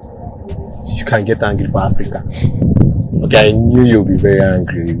 You can get angry for Africa. Okay, I knew you'll be very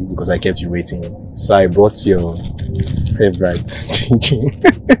angry because I kept you waiting. So I bought your favorite chinchin.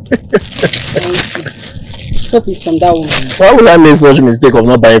 Thank you. Hope it's from that woman. Why would I make such a mistake of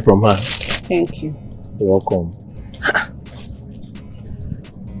not buying from her? Thank you. You're welcome.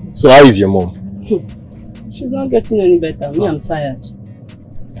 So how is your mom? She's not getting any better. Me, I'm tired.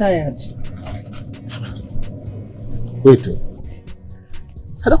 Tired. Wait.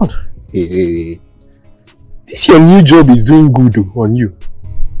 I don't. Hey. This your new job is doing good on you.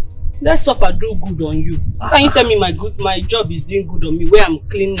 Let's suffer do good on you. Can you tell me my job is doing good on me where I'm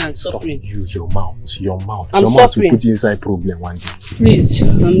cleaning and suffering? Stop. Use your mouth. I'm your suffering. Mouth will put you inside problem one day. Please,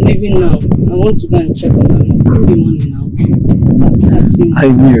 I'm leaving now. I want to go and check on my mom. Give me money now. I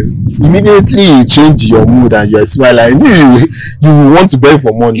knew. Immediately you change your mood and you're smiling. I knew you want to beg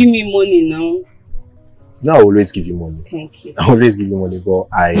for money. Give me money now. No, I always give you money. Thank you. I always give you money, but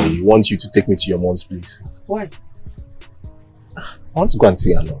I want you to take me to your mom's place. Why? I want to go and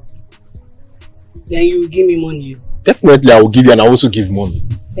see her now. Then you will give me money. Definitely, I will give you and I also give money.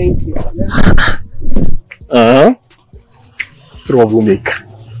 Thank you. Troublemaker.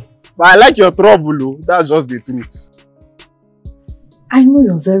 But I like your trouble, that's just the truth. I know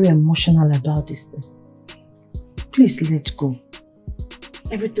you're very emotional about this thing. Please let go.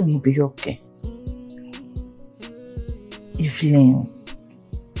 Everything will be okay. Evelyn,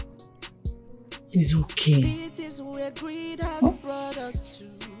 it's okay. Huh?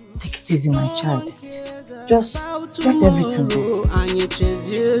 Take it easy, my child. Just let everything go.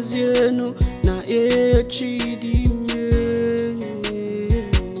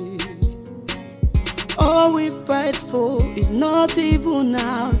 All we fight for is not even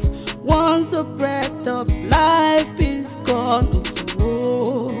ours. Once the breath of life is gone,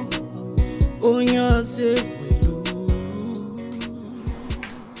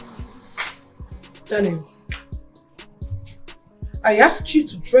 Daniel, I asked you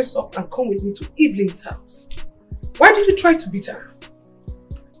to dress up and come with me to Evelyn's house. Why did you try to beat her?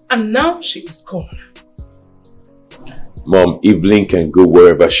 And now she is gone. Mom, Evelyn can go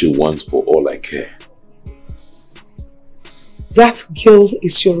wherever she wants for all I care. That girl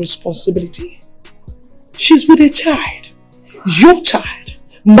is your responsibility. She's with a child. Your child.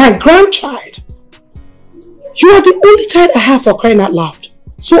 My grandchild. You are the only child I have, for crying out loud.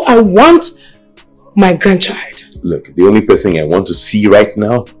 So I want my grandchild. Look, the only person I want to see right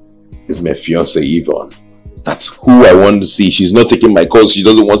now is my fiancée Yvonne. That's who I want to see. She's not taking my calls. She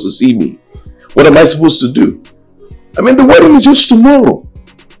doesn't want to see me. What am I supposed to do? I mean, the wedding is just tomorrow.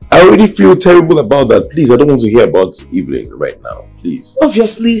 I already feel terrible about that. Please, I don't want to hear about Evelyn right now. Please.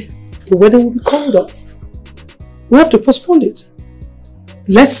 Obviously, the wedding will be called off. We have to postpone it.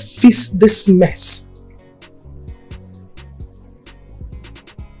 Let's fix this mess.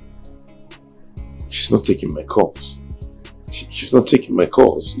 She's not taking my calls. She's not taking my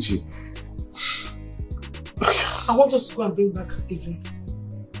calls. I want us to go and bring back Evelyn.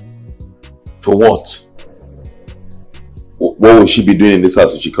 For what? What will she be doing in this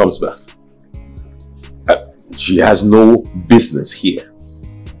house if she comes back? She has no business here.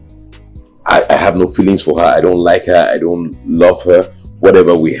 I have no feelings for her. I don't like her. I don't love her.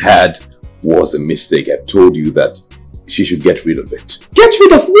 Whatever we had was a mistake. I told you that she should get rid of it. Get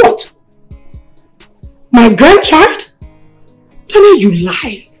rid of what? My grandchild? Daniel, you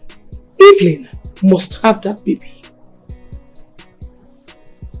lie. Evelyn must have that baby.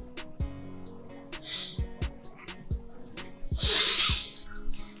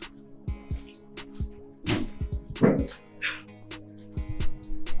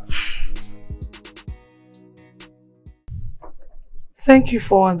 Thank you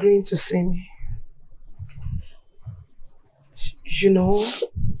for agreeing to see me. You know,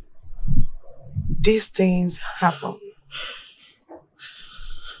 these things happen.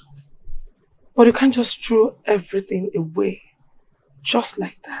 But you can't just throw everything away just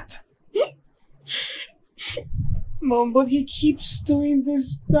like that. Mom, but he keeps doing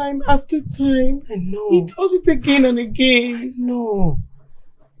this time after time. I know. He does it again and again. No.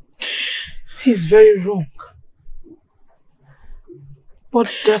 He's very wrong. But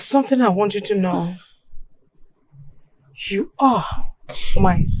there's something I want you to know. You are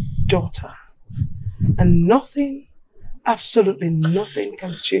my daughter. And nothing, absolutely nothing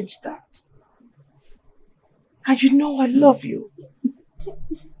can change that. And you know I love you.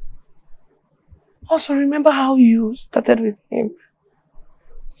 Also, remember how you started with him?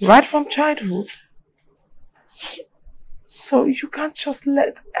 Right from childhood. So you can't just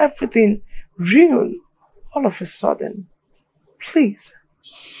let everything ruin all of a sudden. Please.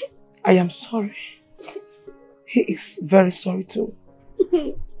 I am sorry. He is very sorry too.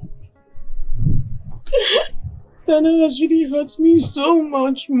 Daniel has really hurt me so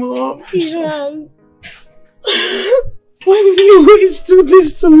much, Mom. He has. Why did you always do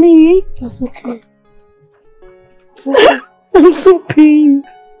this to me? That's okay. It's okay. I'm so pained.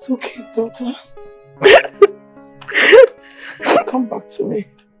 It's okay, daughter. Come back to me.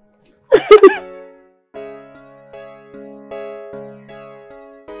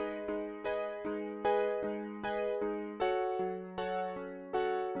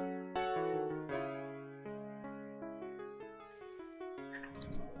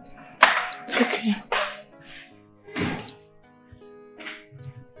 It's okay.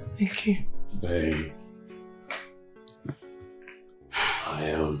 Thank you. Babe.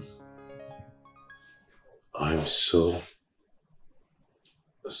 I'm so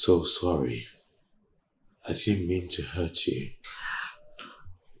sorry. I didn't mean to hurt you.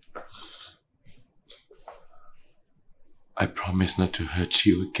 I promise not to hurt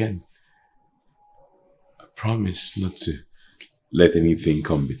you again. I promise not to let anything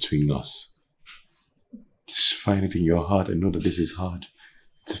come between us. Just find it in your heart and know that this is hard.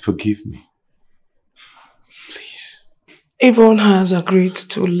 To forgive me. Please. Yvonne has agreed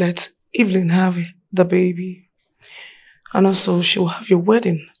to let Evelyn have the baby. And also she will have your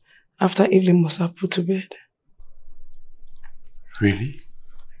wedding after Evelyn must have put to bed. Really?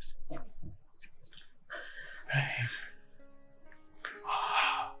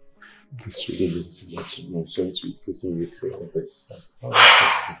 This really means so much. I'm sorry to be putting you through all this. I promise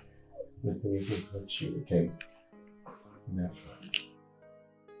not to let anything hurt you again. Never.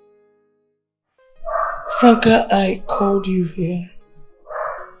 Franca, I called you here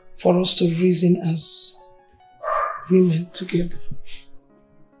for us to reason as women together.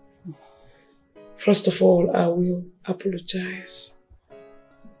 First of all, I will apologize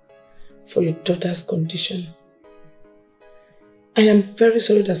for your daughter's condition. I am very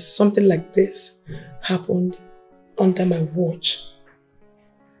sorry that something like this happened under my watch.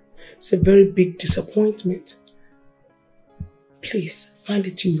 It's a very big disappointment. Please find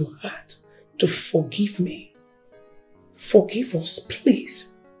it in your heart to forgive me. Forgive us,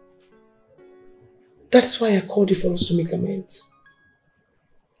 please. That's why I called you for us to make amends.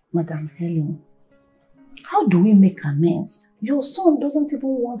 Madam Helen, how do we make amends? Your son doesn't even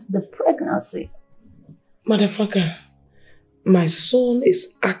want the pregnancy. Madam Franca, my son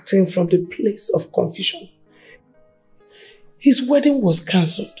is acting from the place of confusion. His wedding was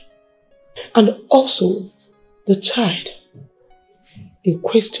cancelled. And also, the child in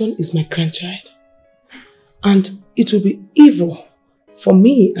question is my grandchild. And it will be evil for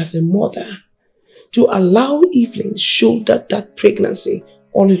me as a mother to allow Evelyn shoulder that pregnancy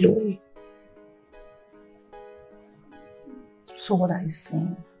all alone. So what are you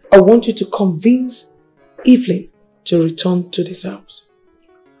saying? I want you to convince Evelyn to return to this house.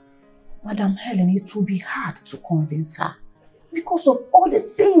 Madam Helen, it will be hard to convince her because of all the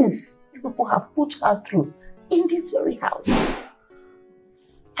things you people have put her through in this very house.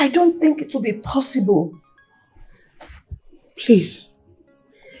 I don't think it will be possible. Please.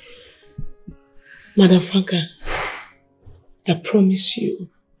 Madam Franca, I promise you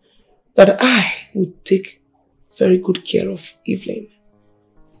that I will take very good care of Evelyn.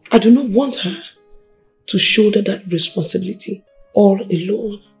 I do not want her to shoulder that responsibility all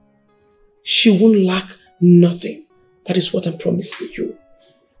alone. She won't lack nothing. That is what I'm promising you.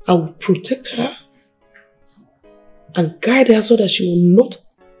 I will protect her and guide her so that she will not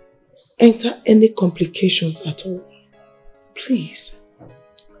enter any complications at all. Please.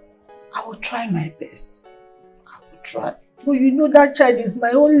 I will try my best. I will try. But you know that child is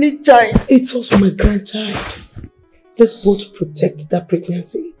my only child. It's also my grandchild. Let's both protect that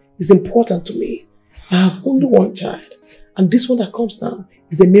pregnancy. It's important to me. I have only one child. And this one that comes now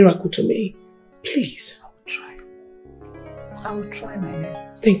is a miracle to me. Please. I will try. I will try my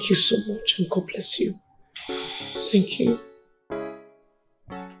best. Thank you so much and God bless you. Thank you.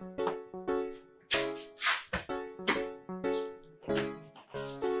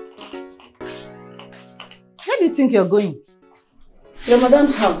 Where do you think you're going? Your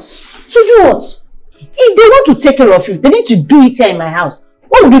madam's house. To do what? If they want to take care of you, they need to do it here in my house.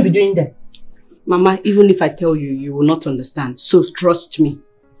 What would you be doing there? Mama, even if I tell you, you will not understand. So trust me.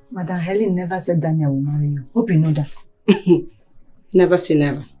 Madam Helen never said Daniel will marry you. Hope you know that. Never say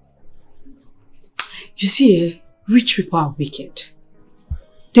never. You see, rich people are wicked.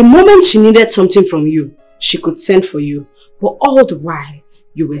 The moment she needed something from you, she could send for you. But all the while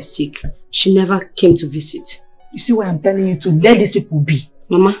you were sick, she never came to visit. You see why I'm telling you to let these people be?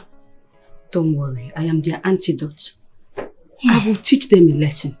 Mama, don't worry. I am their antidote. I will teach them a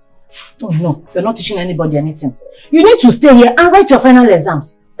lesson. Oh no, you're not teaching anybody anything. You need to stay here and write your final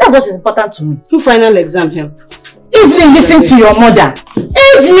exams. That's what is important to me. Who final exam help? Evelyn, listen to your mother.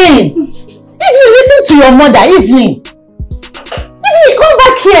 Evelyn! Evelyn, listen to your mother, Evelyn. Evelyn, come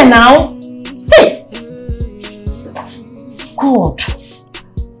back here now. Hey! God.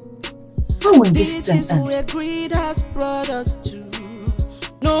 How will this thing end?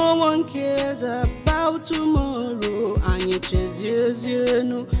 No one cares about tomorrow. And you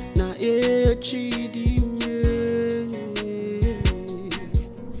na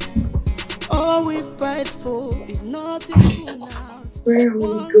all we fight for is not even now. Where are we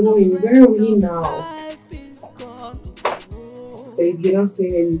going? Where are we now? Babe, you're not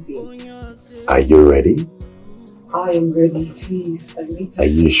saying anything. Are you ready? I am ready, please. I need to Are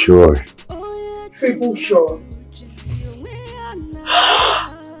you sure? Triple sure.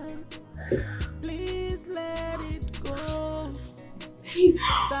 Please let it go.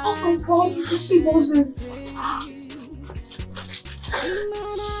 Oh my God, you can see Moses.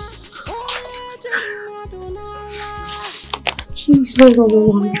 Jeez, no,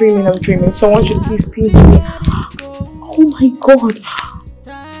 I'm dreaming. Someone should please me. Oh my God.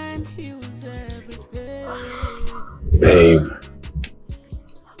 Babe,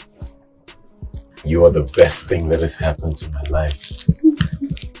 you are the best thing that has happened to my life.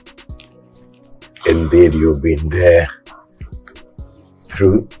 Indeed, you've been there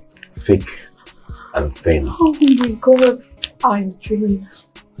through thick and thin. Oh my God, I'm dreaming.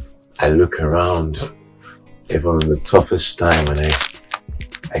 I look around, even in the toughest time, and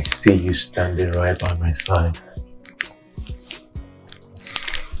I see you standing right by my side.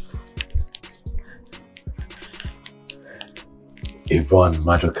 Yvonne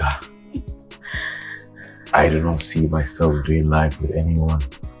Madoka, I do not see myself doing life with anyone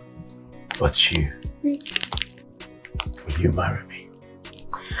but you. Will you marry me?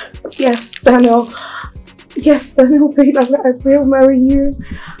 Yes, Daniel. Yes, Daniel, babe, I will marry you.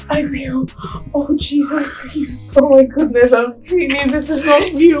 I will. Oh, Jesus, please. Oh my goodness, I'm dreaming. This is not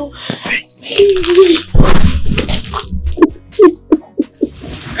real.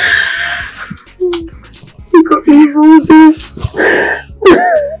 Look at me, Moses. I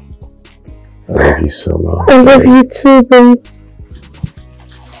love you so much. I love you too, babe.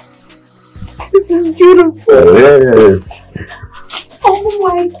 This is beautiful. Yeah. Oh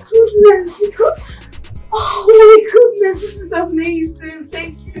my goodness. Oh my goodness, this is amazing.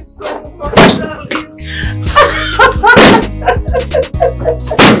 Thank you so much, darling.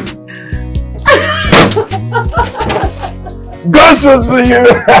 Gushers for you!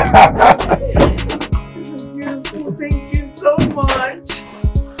 This is beautiful. Thank you so much.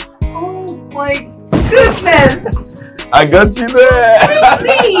 Oh my goodness. I got you there.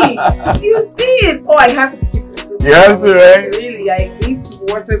 Really? You did. Oh, I have to keep this. You have to, right? Really, I need to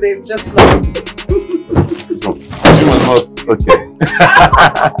water them just like. Okay.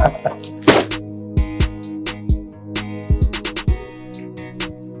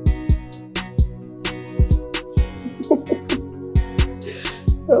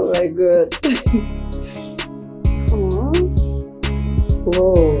 Oh my God.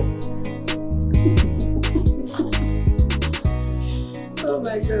 Whoa. Oh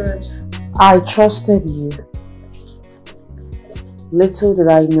my God. I trusted you. Little did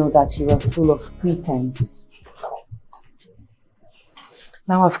I know that you were full of pretense.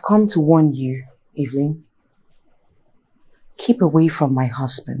 Now I've come to warn you, Evelyn. Keep away from my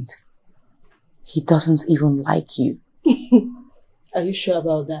husband. He doesn't even like you. Are you sure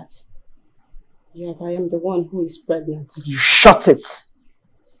about that? Yet I am the one who is pregnant. You shut it!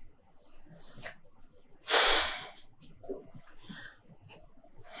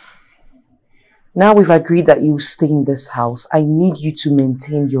 Now we've agreed that you stay in this house. I need you to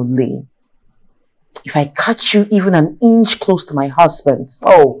maintain your lane. If I catch you even an inch close to my husband,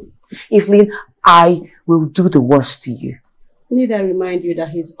 oh, Evelyn, I will do the worst to you. Need I remind you that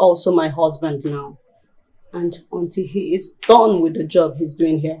he's also my husband now? And until he is done with the job he's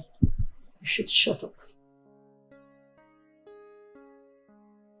doing here, you should shut up.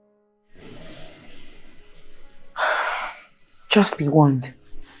 Just be warned.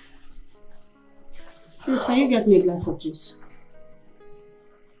 Please, can you get me a glass of juice?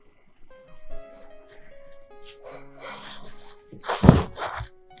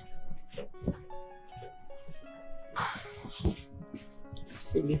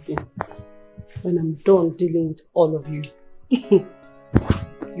 Silly thing. When I'm done dealing with all of you, you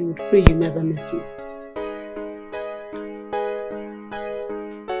would pray you never met me.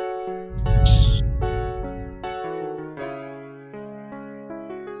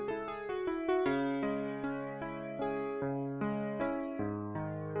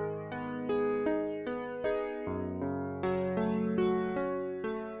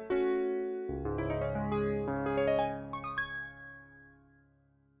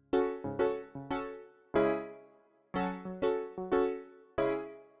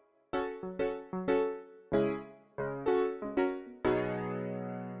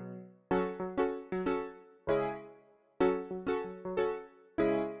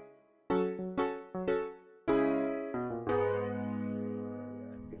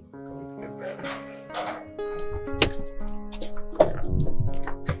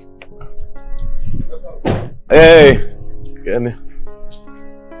 Hey, Kenny.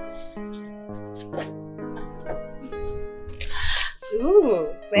 Ooh,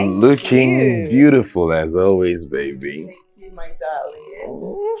 thank Looking you. beautiful as always, baby. Thank you, my darling.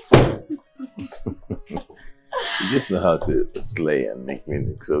 You just know how to slay and make me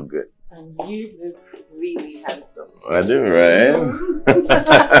look so good. And you look really handsome. I do, right?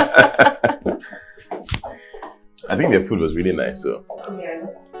 I think the food was really nice, so. Yeah.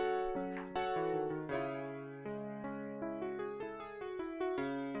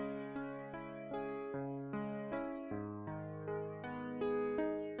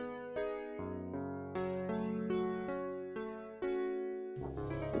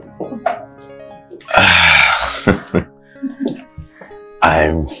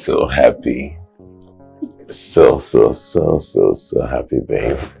 I'm so happy. So happy,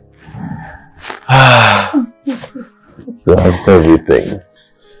 babe. So after everything,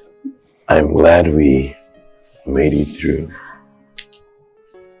 I'm glad we made it through.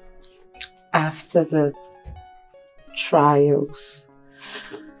 After the trials,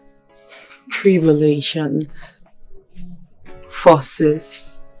 tribulations,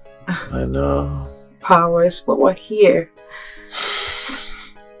 forces, I know. powers, but we're here.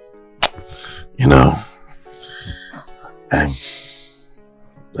 You know, I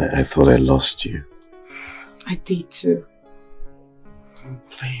thought I lost you. I did too.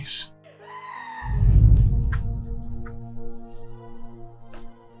 Please.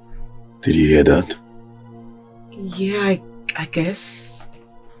 Did you hear that? Yeah, I guess.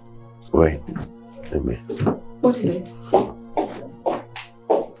 Wait, let me. What is it?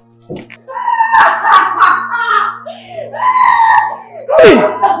 Hey!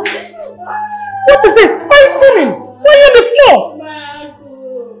 What is it? Why are you screaming? Why are you on the floor?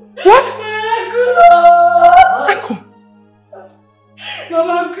 What? Uncle.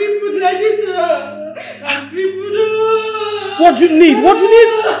 Mama, I'm crippled like this. I'm crippled. What do you need? What do you need?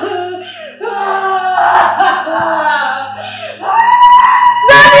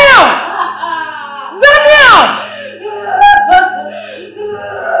 Daniel! Daniel!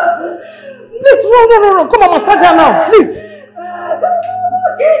 Please, no. Come on, massage her now, please.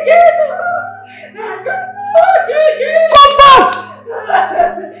 Come fast!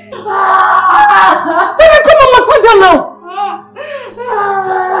 Daniel, come on, massage her now.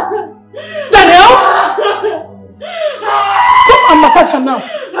 Daniel! Come and massage her now.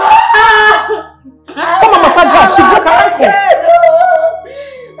 Come and massage her. She broke her ankle.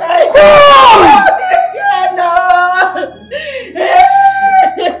 Come!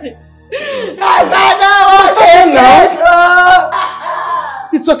 Massage her now.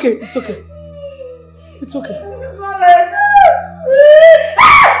 It's okay. It's okay. It's okay.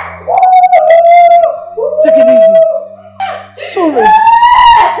 Take it easy. Sorry.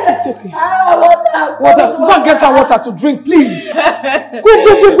 It's okay. Water. Go and get her water to drink, please. Go. Go and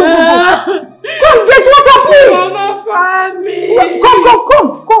get water, please. Mama, find me. Come.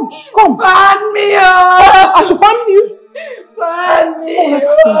 Find me. I should find you. Find me.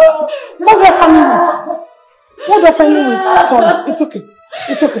 What do I find you with? What do I find you with? Sorry. It's okay.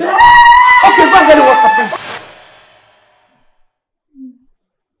 It's okay. Okay, go and get the water, please.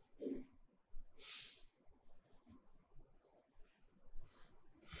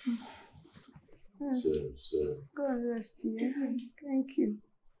 God rest you. Thank you.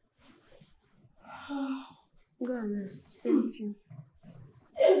 God rest. Thank you.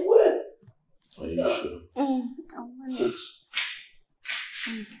 Are you sure? I'll manage.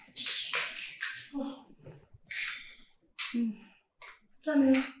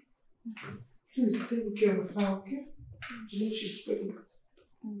 Daniel, please take care of her, okay? You know she's pregnant.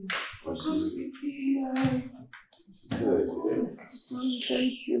 I'm so sleepy.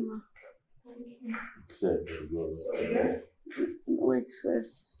 Thank you, ma. Wait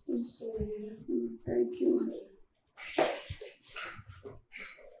first. Thank you, ma.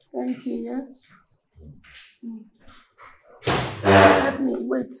 Thank you, yeah? Help me,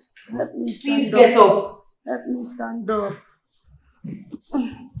 wait. Help me stand Please up. get up. Help me stand up.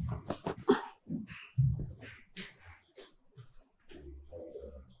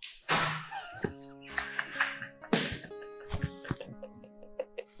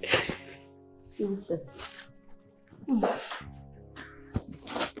 Nonsense.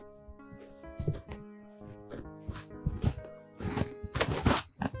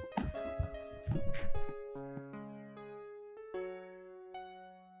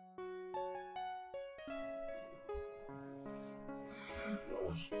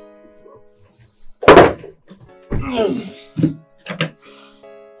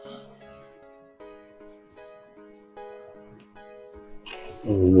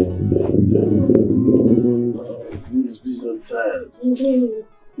 I'm tired.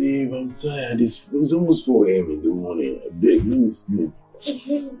 Babe, I'm tired. It's almost 4 a.m. in the morning. Babe, let me sleep.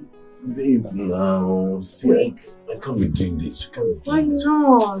 Babe, now. See, wait. I can't be doing this. Why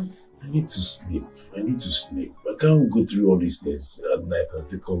not? I need to sleep. I can't go through all these things at night and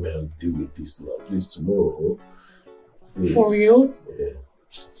say, come here and deal with this now. Please, tomorrow. Please. For real? Yeah.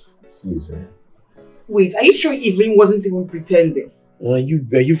 Please, Wait, are you sure Evelyn wasn't even pretending? Are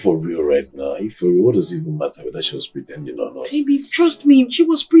you for real right now? Are you for real? What does it even matter whether she was pretending or not? Baby, trust me, she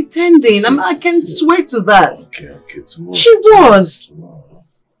was pretending. I can swear to that. Okay, tomorrow. She was. Tomorrow.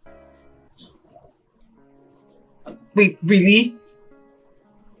 Wait, really?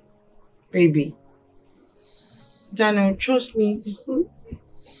 Baby. Daniel, trust me.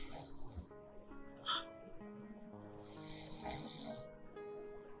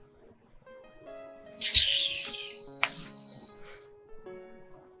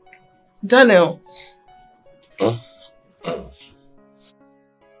 Daniel. Huh?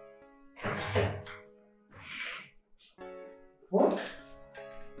 What?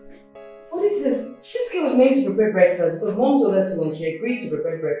 What is this? This girl was meant to prepare breakfast because Mom told her to when she agreed to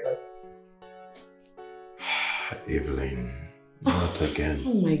prepare breakfast. Evelyn, not again.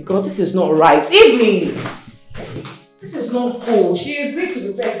 Oh my God, this is not right. Evelyn! This is not cool. She agreed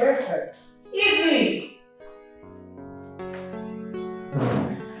to prepare breakfast. Evelyn!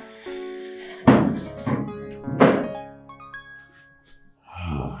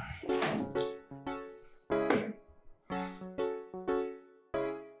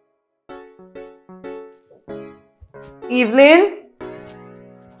 Evelyn?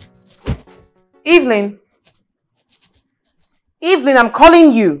 Evelyn? Evelyn, I'm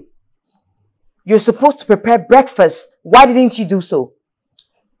calling you. You're supposed to prepare breakfast. Why didn't you do so?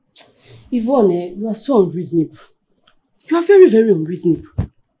 Yvonne, you are so unreasonable. You are very, very unreasonable.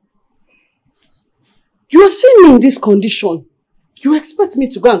 You are seeing me in this condition. You expect me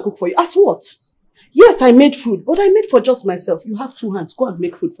to go and cook for you. As what? Yes, I made food, but I made for just myself. You have 2 hands. Go and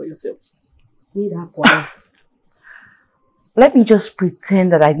make food for yourself. Need that one. Let me just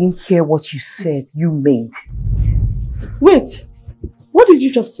pretend that I didn't hear what you said you made. Wait. What did you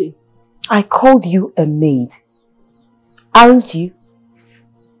just say? I called you a maid. Aren't you?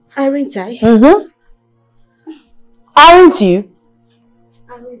 Aren't I? Mm-hmm. Aren't you?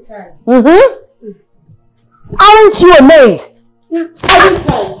 Aren't I? Mm-hmm. Aren't you a maid? Aren't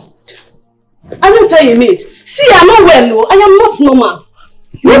I? Aren't I a maid? See, I'm not well, no. I am not normal.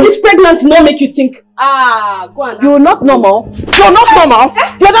 Will this pregnancy not make you think, go and... You're not normal. You're not normal.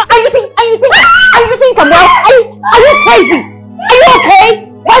 You're not... Are you think I'm well? Are you crazy? Are you okay?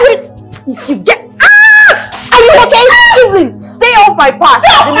 Why would... If you get... Are you okay? Evelyn, stay off my path.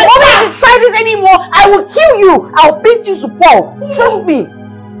 The moment you try this anymore, I will kill you. I'll beat you to pulp. Trust me. I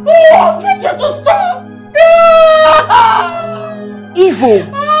need you to stop. Evil.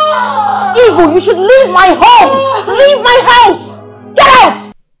 Evil, you should leave my home. Leave my house. Get out.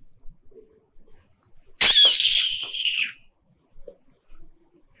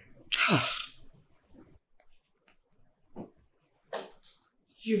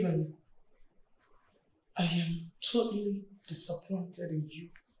 Evelyn, I am totally disappointed in you.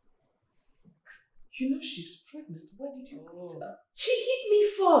 You know she's pregnant. Why did you put her? She hit me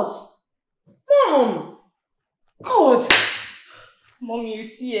first. Mom! God! Mommy, you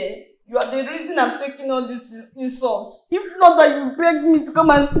see, you are the reason I'm taking all this insults. If not that you begged me to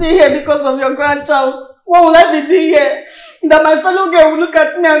come and stay here because of your grandchild, what will I be doing here? That my fellow girl will look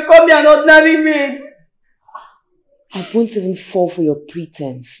at me and call me an ordinary maid. I won't even fall for your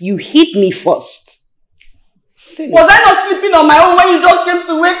pretense. You hit me first. Was I not sleeping on my own when you just came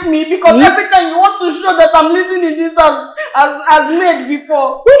to wake me? Because every time you want to show that I'm living in this house as maid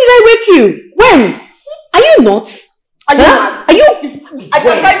before. When did I wake you? When? Are you nuts? Are you mad? Are you? I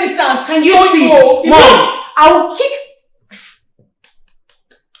can carry this and can you see? Mom, I will kick.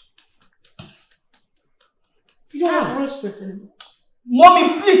 You don't have respect anymore.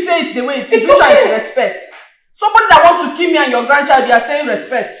 Mommy, please say it the way it is. It's okay. Is respect. Somebody that wants to kill me and your grandchild, you are saying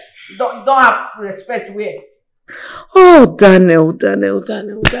respect. You don't have respect where? Oh, Daniel.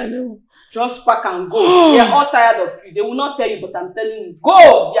 Just pack and go. They are all tired of you. They will not tell you, but I'm telling you.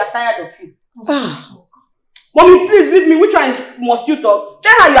 Go! They are tired of you. Mommy, please leave me. Which one must you talk?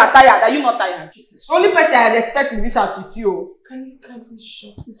 Tell her you are tired. Are you not tired? The only person I respect in this house is you. Can you kindly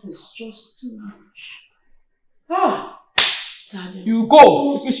shut? This is just too much. Daniel. You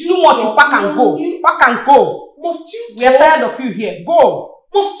go. If it's too much, you pack and go. Pack and go. Must you talk? We are tired of you here. Go.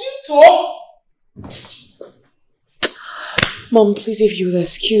 Must you talk? Mom, please, if you will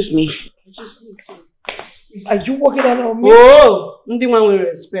excuse me. I just need to... Are you working out on me? Oh, the one with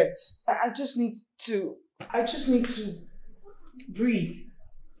respect. I just need to Breathe.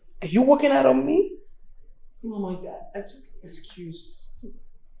 Are you working out on me? Mama, I took excuse.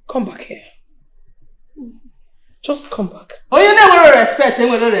 Come back here. Just come back. Oh, you never respect, you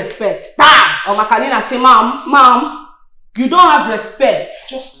never respect. Damn! Oh, Macarena say, Mom, you don't have respect.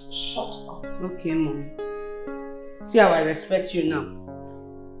 Just shut up. Okay, Mom. See how I respect you now.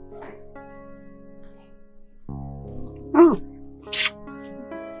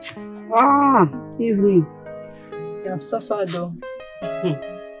 Evening. You have suffered though.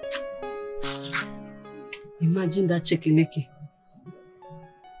 Imagine that Chekeleke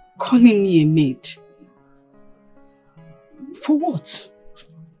calling me a maid. For what?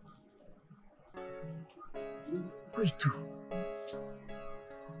 Wait,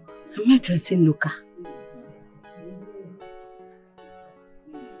 am I dressing Luca?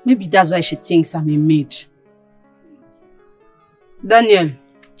 Maybe that's why she thinks I'm a maid. Daniel,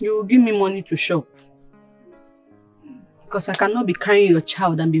 you will give me money to shop. Because I cannot be carrying your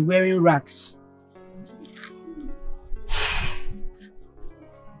child and be wearing rags.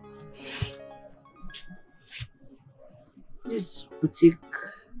 This boutique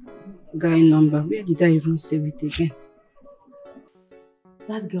guy number, where did I even save it again?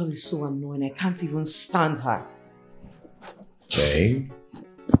 That girl is so annoying, I can't even stand her. Okay.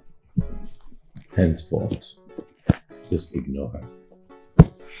 Henceforth, just ignore her.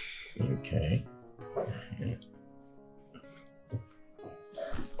 Okay.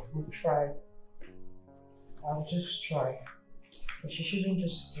 I'll try. I'll just try. But she shouldn't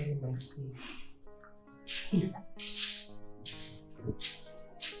just get in my sleeve.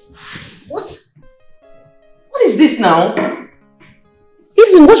 What? What is this now?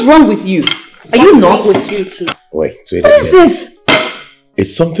 Evelyn, what's wrong with you? Are you not? With you too. Wait. What is this?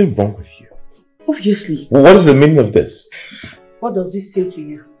 Is something wrong with you? Obviously. Well, what is the meaning of this? What does this say to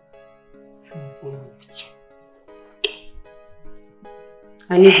you?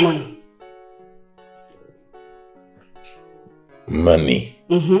 I need money. Money?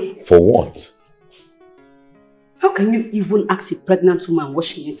 For what? How can you even ask a pregnant woman what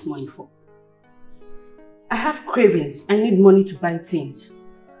she needs money for? I have cravings. I need money to buy things.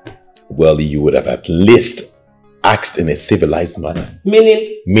 Well, you would have at least asked in a civilized manner.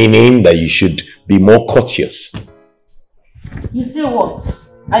 Meaning? Meaning that you should be more courteous. You say what?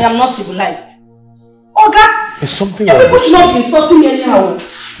 I am not civilized. Oga! There's something you wrong people with should not be insulting me anyhow.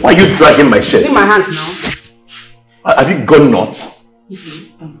 Why are you dragging my shirt? Leave my hand now. Have you gone nuts?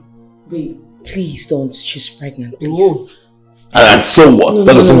 Babe, please don't. She's pregnant. Please. Oh. And so what? No,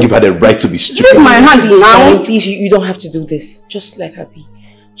 that doesn't no. give her the right to be stupid. Leave my hand Please, now. darling, please, you don't have to do this. Just let her be.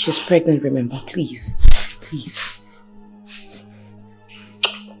 She's pregnant, remember. Please. Please.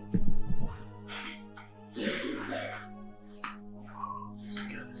 This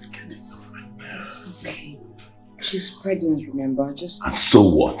girl is getting so bad. It's okay. She's pregnant, remember. Just. And so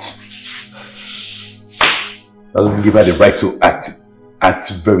what? That doesn't give her the right to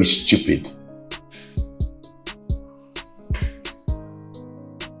act very stupid.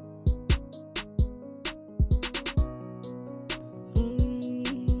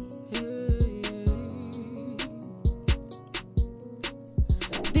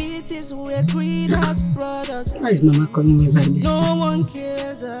 Why is Mama calling me by this time? No one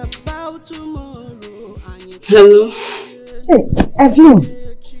cares about tomorrow. Hello? Hey,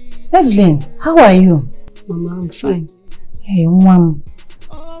 Evelyn, how are you? Mama, I'm fine. Hey, Mom.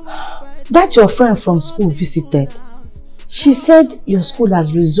 That your friend from school visited. She said your school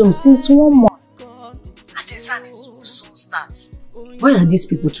has resumed since 1 month. And the exam will soon start. Why are these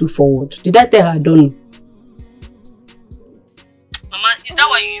people too forward? Did I tell her I don't know? Mama, is that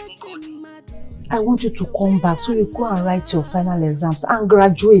why you even called me? I want you to come back so you go and write your final exams and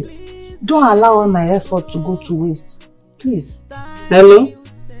graduate. Don't allow all my effort to go to waste. Please. Hello?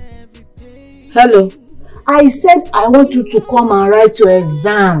 Hello? I said I want you to come and write your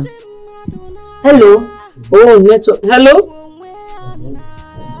exam. Hello? Oh, network. Hello?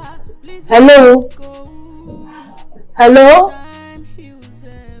 Hello? Hello?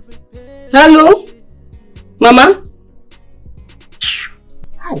 Hello? Mama?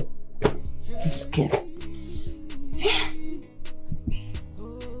 Hi. This girl.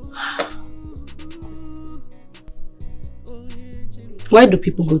 Why do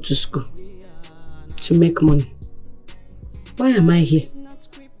people go to school? To make money. Why am I here?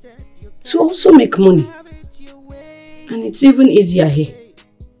 To also make money. And it's even easier here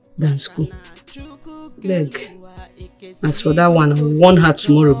than school. Beg. As for that one, I'll warn her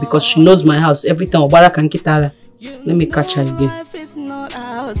tomorrow because she knows my house. Every time Obara can get her. Let me catch her again. Life is not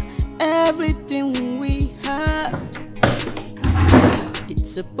ours. Everything we have,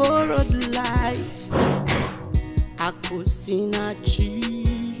 it's a borrowed life. Osinachi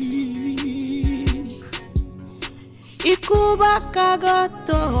Ikuba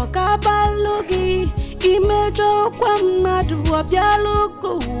kagato kabalogi Imejo kwa madu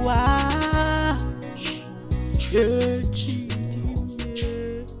wabialuguwa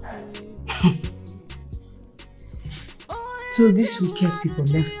So these wicked people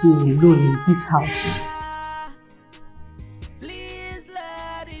left me alone in this house.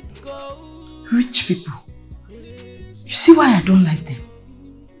 Rich people. You see why I don't like them?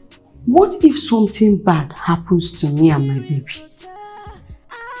 What if something bad happens to me and my baby?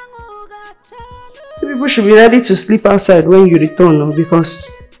 The people should be ready to sleep outside when you return, because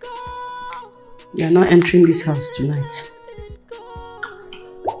you are not entering this house tonight.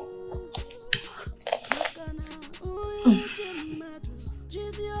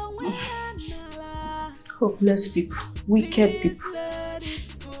 Hopeless people, wicked people.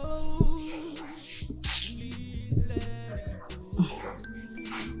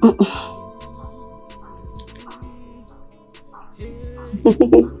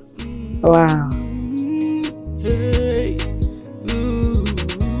 Wow. Hey,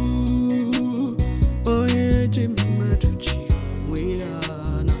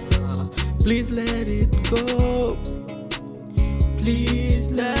 please let it go.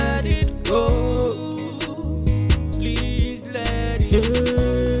 Please let it go. Please let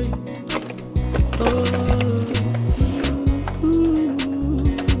it go.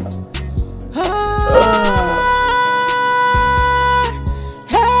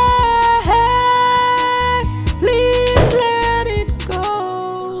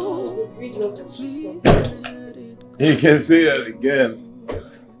 You can say that again.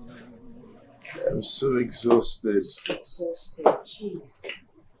 I'm so exhausted. Exhausted, jeez.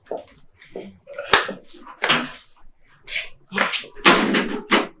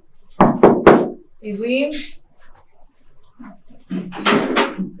 Evelyn?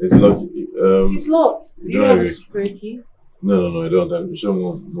 It's locked. It's locked. Do you have a spray key? No, I don't. I'm sure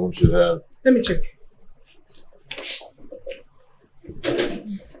mom should have. Let me check.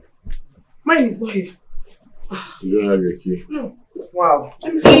 Mine is not here. You don't have your key? No. Wow.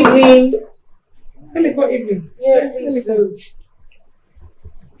 Evelyn! Let me call Evelyn. Yeah, please do.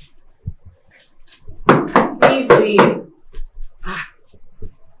 Evelyn!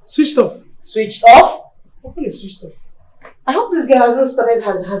 Switched off. Switched off? My phone is switched off. I hope this girl hasn't started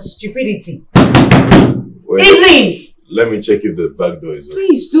her stupidity. Wait, Evelyn! Let me check if the back door is open.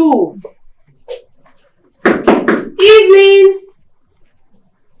 Please do. Evelyn!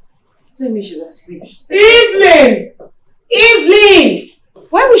 Tell me she's asleep. Evelyn! Evelyn!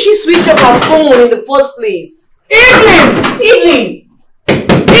 Why would she switch off her phone in the first place? Evelyn! Evelyn!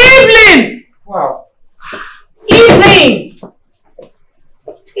 Evelyn! Wow. Evelyn!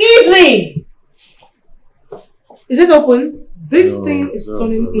 Evelyn! Is it open? This thing is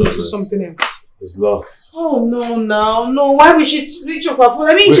turning into something else. It's locked. Oh no. Why would she switch off her phone?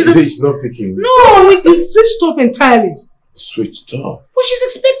 I mean, Wait, she's she's not picking. No, It's switched off entirely. Switched off. But she's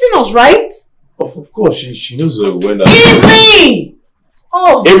expecting us, right? Of course, she knows when that. Evelyn!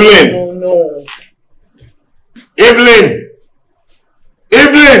 Oh, Evelyn! No. Evelyn!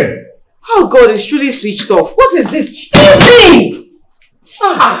 Evelyn! Oh God, it's truly switched off. What is this? Evelyn!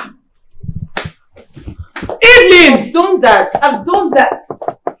 Ah. Evelyn! I've done that.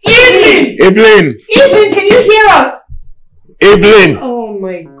 Evelyn! Evelyn! Evelyn, can you hear us? Evelyn! Oh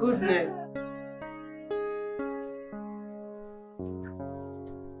my goodness.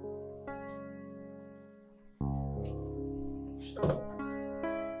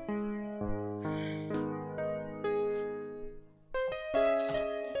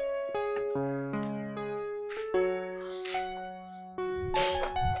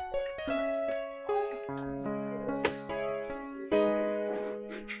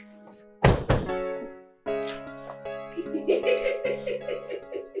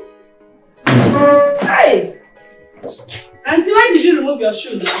 Hey! Auntie, why did you remove your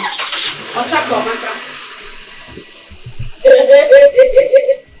shoe now?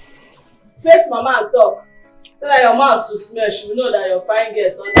 Face mama and talk. So that your mouth to smell, she will know that you're fine girl.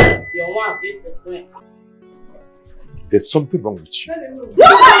 Sometimes your mouth is the smell. There's something wrong with you. No!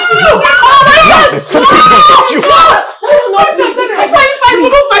 There's something wrong with you.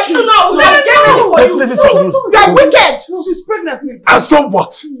 Remove my shoe now. You are wicked. No, she's pregnant, please. And so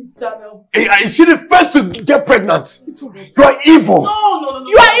what? Please, Daniel. Is she the first to get pregnant? It's alright. You are evil. No.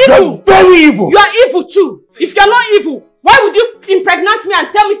 You are evil. You are very evil. You are evil too. If you are not evil, why would you impregnate me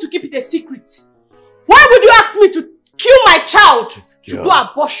and tell me to keep it a secret? Why would you ask me to kill my child to do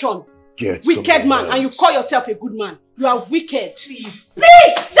abortion? Wicked man, and you call yourself a good man. You are wicked. Please.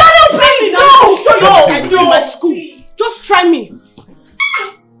 Please! Daniel, please! No! Show you what I do in my school. Just try me.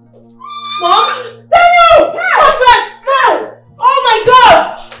 Mom? Daniel! Come back now! Oh my God!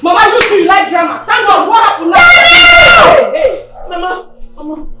 Mama, you too, you like drama. Stand up. What happened now? Daniel! Hey.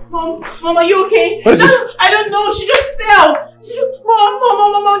 Mama, are you okay? What is it? I don't know. She just fell.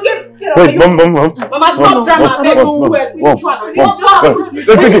 Mom, get up. Wait, Mom. Mama, stop drama.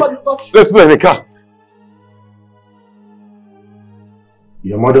 Let's play in the car.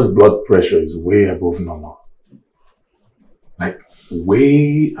 Your mother's blood pressure is way above normal. Like,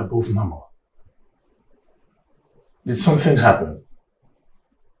 way above normal. Did something happen?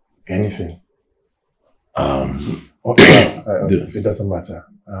 Anything? It doesn't matter.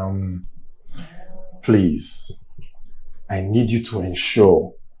 Please, I need you to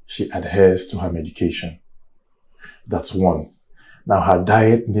ensure she adheres to her medication. That's one. Now her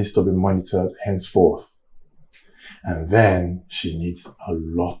diet needs to be monitored henceforth. And then she needs a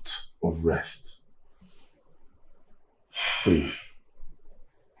lot of rest. Please.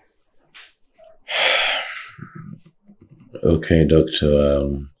 Okay,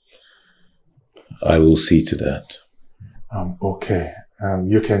 doctor. I will see to that. Okay.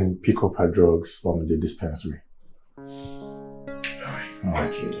 You can pick up her drugs from the dispensary.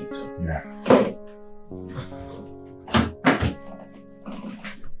 Thank you, doctor. Yeah.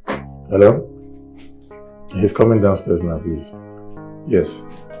 Hello? He's coming downstairs now, please. Yes.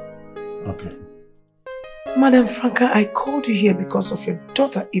 Okay. Madam Franca, I called you here because of your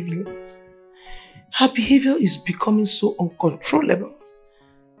daughter, Evelyn. Her behavior is becoming so uncontrollable.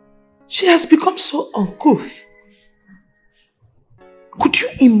 She has become so uncouth. Could you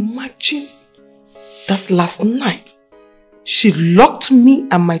imagine that last night she locked me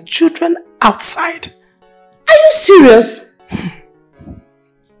and my children outside? Are you serious?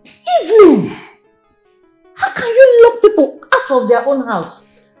 Evelyn! How can you lock people out of their own house?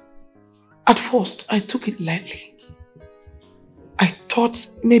 At first, I took it lightly. I thought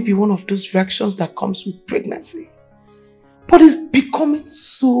maybe one of those reactions that comes with pregnancy. But it's becoming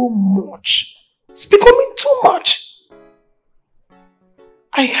so much. It's becoming too much.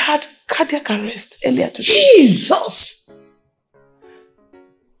 I had cardiac arrest earlier today. Jesus!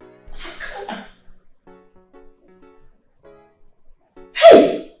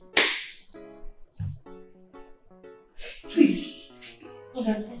 Hey! Please,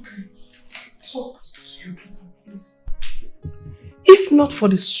 Mother Franca, talk to your daughter, please. If not for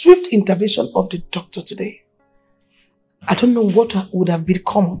the swift intervention of the doctor today, I don't know what would have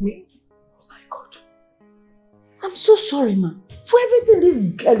become of me. Oh my God. I'm so sorry, ma, for everything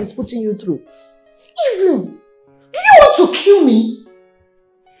this girl is putting you through. Evelyn, do you want to kill me?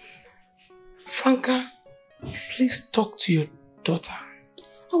 Franca, please talk to your daughter.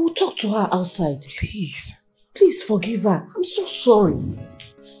 I will talk to her outside. Please. Please forgive her. I'm so sorry.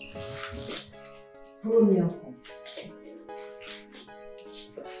 Follow me outside.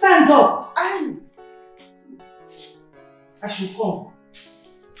 Stand up. I should come.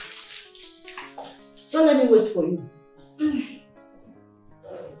 Don't let me wait for you.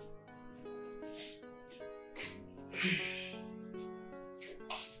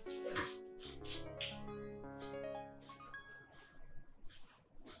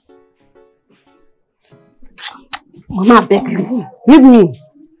 Mama, beg you. Leave me.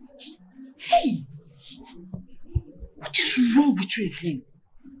 Hey! What is wrong with you, Evelyn?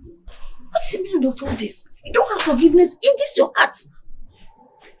 What's the meaning of all this? You don't have forgiveness in this your heart.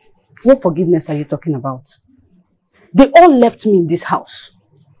 What forgiveness are you talking about? They all left me in this house.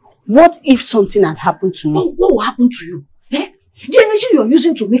 What if something had happened to me? Oh, what will happen to you? Eh? The energy you are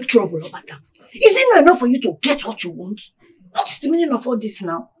using to make trouble, madam. Is it not enough for you to get what you want? What is the meaning of all this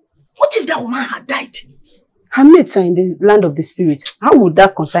now? What if that woman had died? Her mates are in the land of the spirit. How would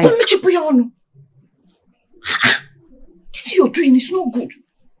that concern you? This you're doing is not good.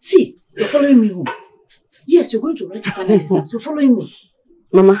 See, you're following me home. Yes, you're going to write your final exams. You're following me.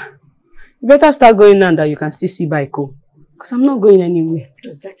 Mama, you better start going now that you can still see Baiko. Because I'm not going anywhere. What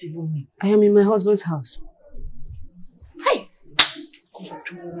does that even mean? I am in my husband's house. Hey!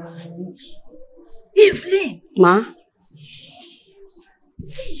 Evelyn! Ma?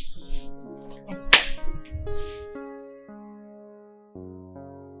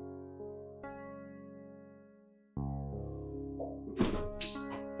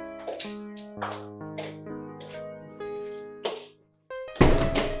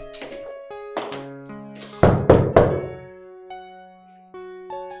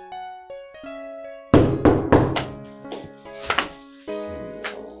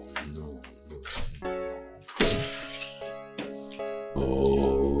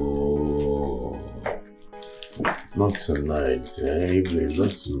 Not tonight, Evelyn, not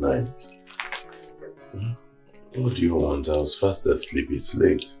tonight. What do you want? I was fast asleep. It's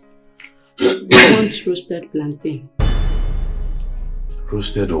late. I want roasted plantain.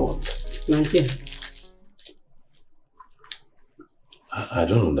 Roasted what? Plantain. I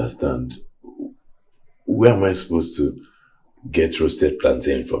don't understand. Where am I supposed to get roasted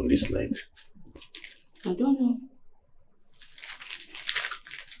plantain from this night? I don't know.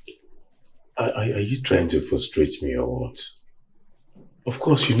 Are you trying to frustrate me or what? Of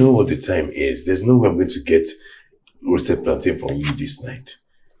course, you know what the time is. There's no way I'm going to get roasted plantain from you this night.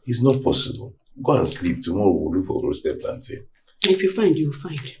 It's not possible. Go and sleep. Tomorrow we'll look for roasted plantain. If you find, you'll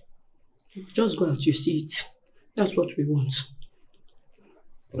find. Just go out, you see it. That's what we want.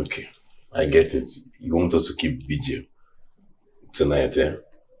 Okay, I get it. You want us to keep vigil tonight, eh?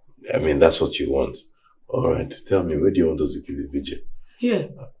 I mean, that's what you want. Alright, tell me, where do you want us to keep the vigil? Here.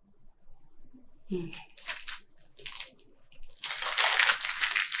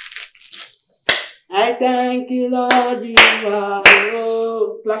 I thank you, Lord, you are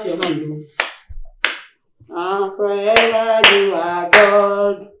oh. Clap your hand, and forever you are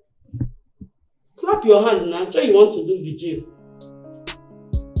God. Clap your hand now. I'm sure you want to do vigil.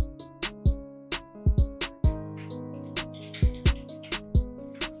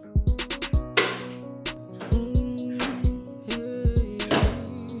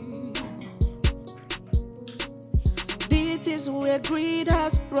 This is where greed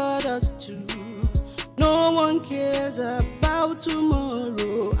has brought us to. No one cares about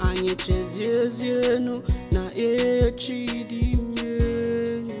tomorrow. And you chase no na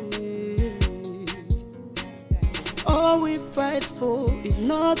all we fight for is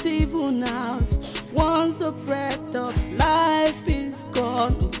not even ours. Once the breath of life is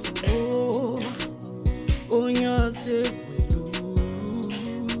gone, oh yes,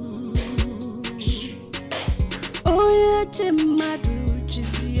 oh yeah, Chemadu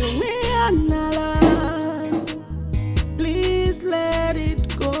chisi anala. Please let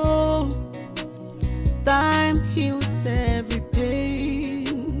it go. Time heals every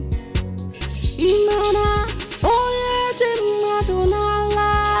pain. Imana, oh yeah,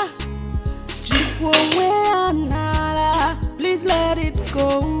 Jemadonala. Jipwo anala. Please let it go.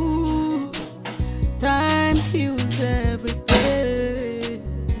 Time heals every pain.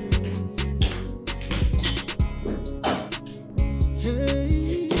 Hey,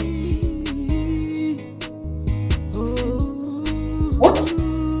 oh. What?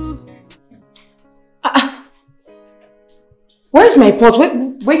 Where's my pot?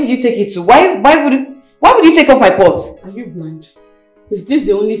 Where did you take it to? Why would you take off my pot? Are you blind? Is this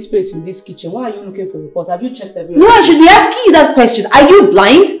the only space in this kitchen? Why are you looking for a pot? Have you checked everywhere? No, I should be asking you that question. Are you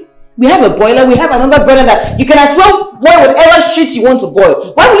blind? We have a boiler, we have another burner that you can as well boil whatever shit you want to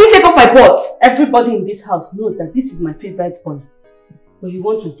boil. Why would you take off my pot? Everybody in this house knows that this is my favorite boiler. But you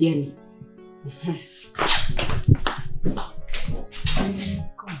want to dare me.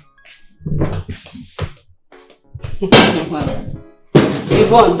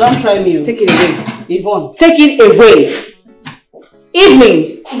 Yvonne, don't try me. Take it away. Yvonne. Take it away.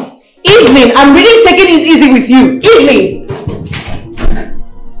 Evening. Evening. I'm really taking it easy with you. Evening.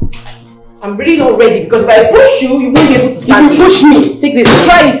 I'm really not ready because if I push you, you won't be able to stand. If you push me, take this.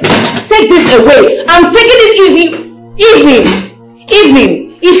 Try it. Take this away. I'm taking it easy. Evening.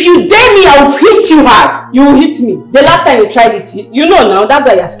 Evening. If you dare me, I'll hit you hard. You will hit me. The last time you tried it, you know now. That's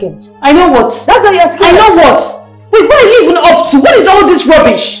why you're scared. I know what. That's why you're scared. I know what. Wait, what are you even up to? What is all this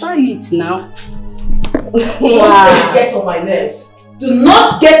rubbish? Try it now. Wow. Don't get on my nerves. Do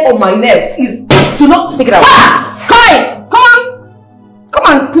not get on my nerves. Do not take it out. Ah! Kai! Come on! Come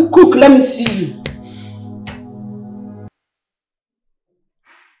on, cook. Let me see you.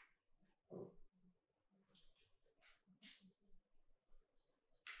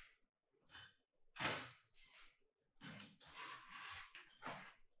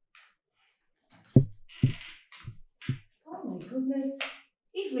 Oh my goodness.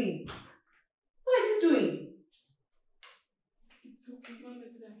 Evelyn, what are you doing? It's okay, Mom.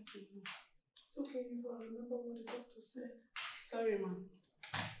 It's okay, you will remember what the doctor said. Sorry, Mom.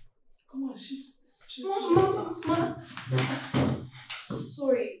 Come on, shift this chair. Mom.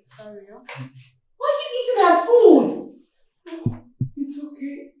 Sorry. Sorry, huh? Why are you eating that food? It's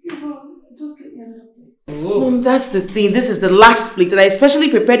okay. Just get me another plate. Mom, that's the thing. This is the last plate and I especially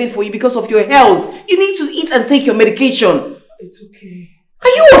prepared it for you because of your health. You need to eat and take your medication. It's okay. Are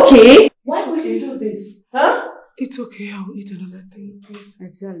you okay? Why would you do this? Huh? It's okay. I will eat another thing, please.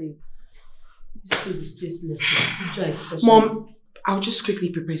 Exactly. This food is tasteless. Mom, I'll just quickly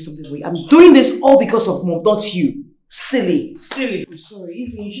prepare something for you. I'm doing this all because of Mom, not you. Silly. Silly. I'm sorry.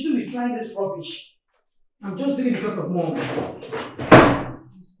 Evelyn, you shouldn't be trying this rubbish. I'm just doing it because of Mom.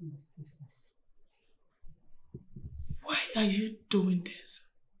 This food is tasteless. Why are you doing this?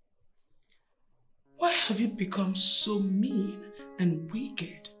 Why have you become so mean and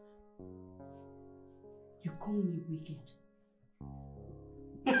wicked? You call me wicked?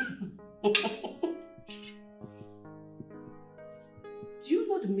 Do you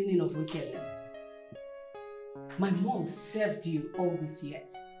know the meaning of wickedness? My mom served you all these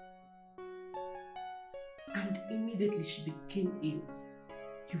years. And immediately she became ill.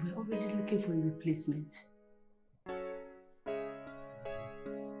 You were already looking for a replacement.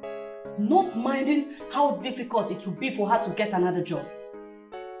 Not minding how difficult it would be for her to get another job.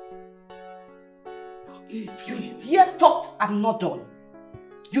 If you dare talk, I'm not done.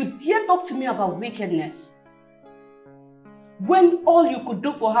 You dare talk to me about wickedness. When all you could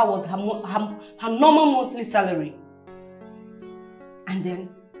do for her was her normal monthly salary. And then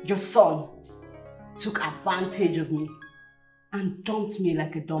your son took advantage of me and dumped me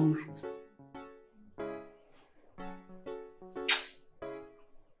like a doormat.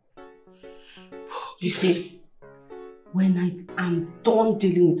 You see, when I am done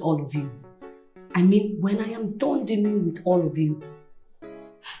dealing with all of you, I mean when I am done dealing with all of you,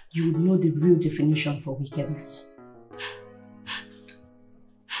 you would know the real definition for wickedness.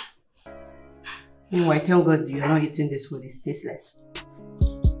 Meanwhile, thank God you're not eating this food, it's tasteless.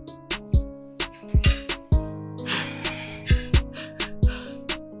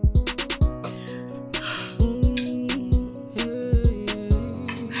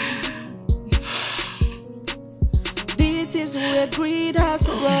 This is where greed has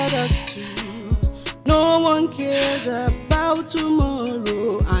brought us to. No one cares about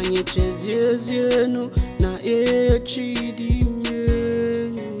tomorrow. And you chase no na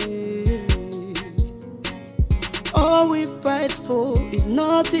all we fight for is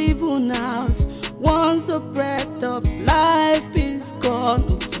not even ours. Once the breath of life is gone,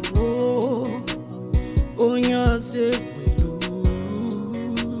 oh, yes,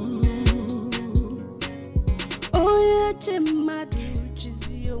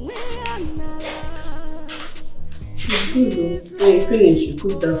 It's good though. When you finish, you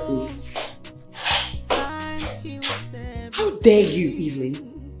cook that food. How dare you, Evelyn?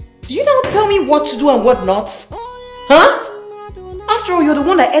 Do you not tell me what to do and what not? Huh? After all, you're the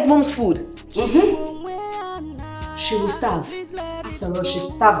one that ate mom's food. She will starve. After all, she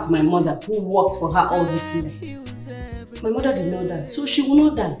starved my mother who worked for her all these years. My mother did not die, so she will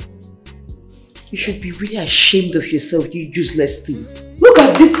not die. You should be really ashamed of yourself, you useless thing. Look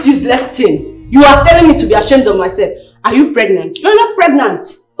at this useless thing. You are telling me to be ashamed of myself. Are you pregnant? You're not pregnant.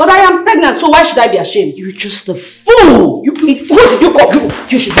 But I am pregnant, so why should I be ashamed? You're just a fool! Who did you call?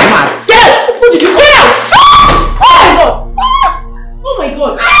 You should be mad. Get out! Who did you get out? Oh my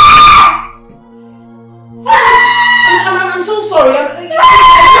god! I'm so sorry. I'm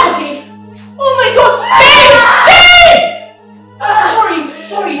okay. Oh my god! Babe!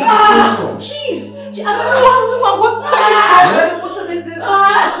 Sorry. Jeez.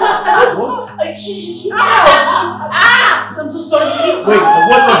 I'm so sorry. Wait,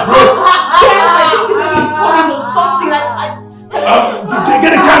 what's the broke? Yes, I think the baby's calling or something.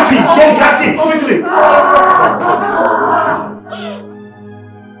 Get a cat, please. Get a cat, please, quickly.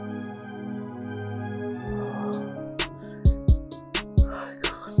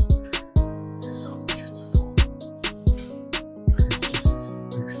 This is so beautiful.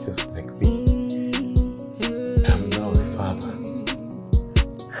 It's just like me. I'm now a father.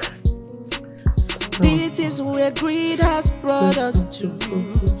 This is where greed has brought us to.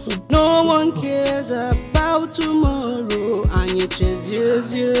 No one cares about tomorrow. And you chase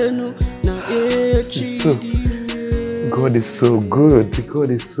no na God is so good. God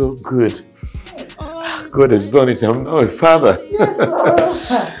is so good. God has done it. I'm now a father. Yes, sir.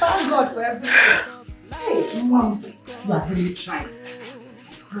 Thank God for everything. Hey, Mom, you are really trying.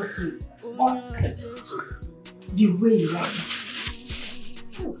 What else? The way you like it.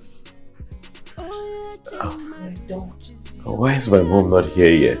 Why is my mom not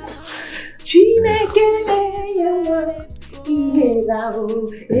here yet?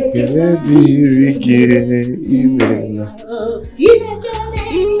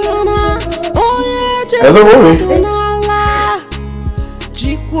 Hello, mommy.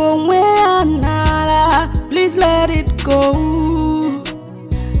 Please let it go.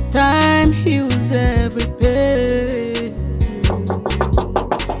 Time heals every pain.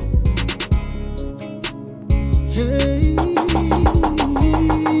 Hey,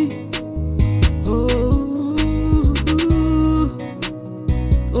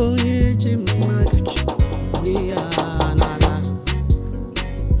 oh yeah, Jim, we are nala.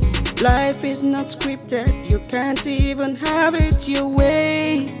 Life is not scripted. You can't even have it your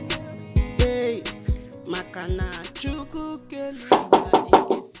way. Hey,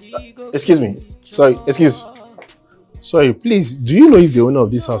 Excuse me. Sorry, excuse. Sorry, please, do you know if the owner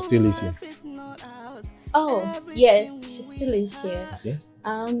of this house still lives here? Oh, yes, she still lives here. Okay.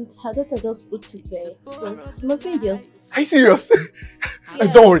 And her daughter just put to bed, so she must be in the hospital. Are you serious?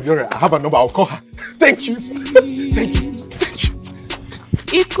 Yes. Don't worry, I have a number, I'll call her. Thank you. Thank you.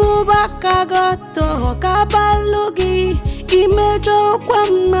 Ikuba kagato kabalugi imejo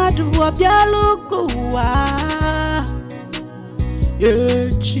kwa madu wabialuguwa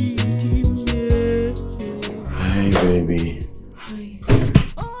Hi, baby. Hi.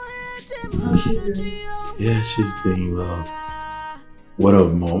 How's she doing? Yeah, she's doing well. What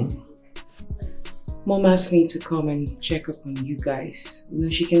of Mom? Mom asked me to come and check up on you guys. You know,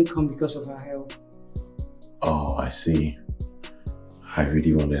 she can't come because of her health. Oh, I see. I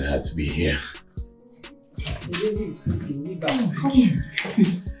really wanted her to be here.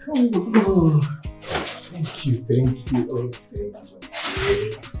 Oh, thank you. Oh,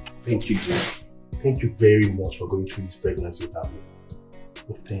 thank you. Thank you very much for going through this pregnancy without me.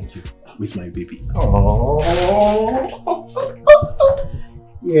 Oh, thank you. With my baby. Oh,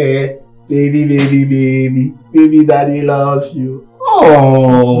 yeah, baby, daddy loves you.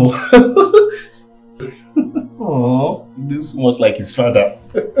 Oh, oh, he looks so much like his father.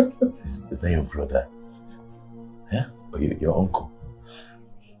 Is that your brother? Yeah, or your uncle?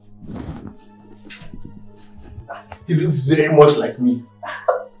 He looks very much like me.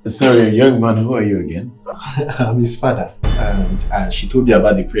 Sorry, young man, who are you again? I'm his father. And she told me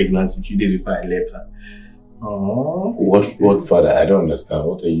about the pregnancy a few days before I left her. Oh, What father? I don't understand.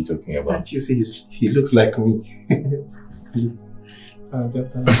 What are you talking about? Can't you see he looks like me?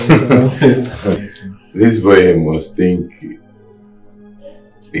 This boy must think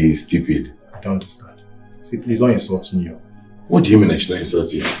he's stupid. I don't understand. See, please don't insult me. What do you mean I should not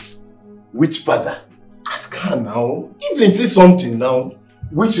insult you? Which father? Ask her now. Evelyn, say something now.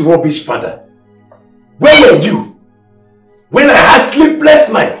 Which rubbish father? Where were you? When I had sleepless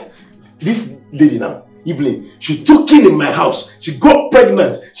nights. This lady now, Evelyn, she took in my house. She got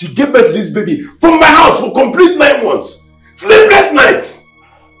pregnant. She gave birth to this baby from my house for complete 9 months. Sleepless nights.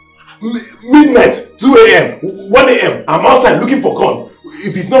 Midnight, 2 a.m., 1 a.m. I'm outside looking for corn.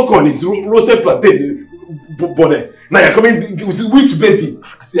 If it's not corn, it's roasted plantain. But now you're coming with which baby?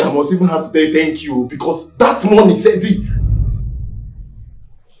 See, I must even have to tell you thank you because that money sent it.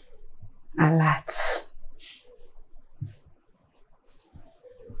 A lot.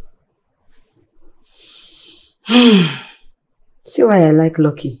 See why I like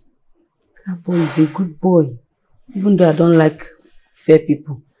Lucky. That boy is a good boy. Even though I don't like fair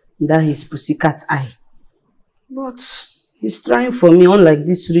people. That his pussycat eye. But he's trying for me, unlike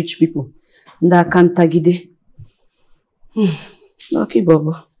these rich people. That can't tagide. Lucky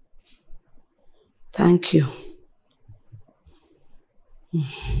Baba. Thank you.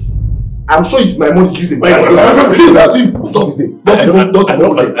 I'm sure it's my money used in buying. I don't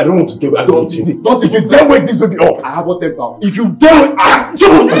want to tell you. Don't wake this baby up. I have what £10. If you don't,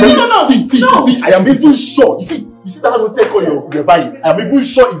 no. See, I am even sure. You see that wholesale call you're buying? I am even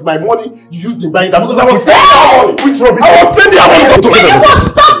sure it's my money you used in buying that because I was sending that money. Which rubbish? I was sending that money. Can you want to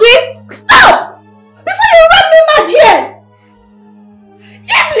stop this? Stop! Before you run me mad here!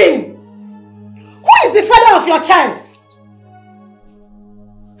 Evelyn! Who is the father of your child?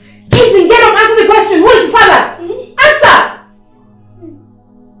 Evelyn, get up, answer the question. Who is the father? Answer!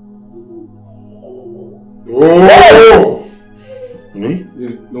 Oh! Me?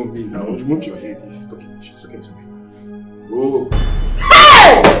 No, me now. Remove your head. She's talking to me. Oh!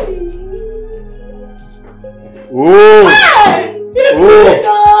 Hey! Oh! Hey!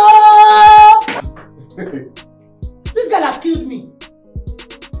 Oh! This girl have killed me.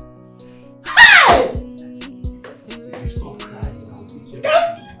 Hey! Stop crying now.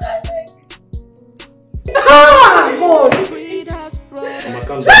 Ah! God!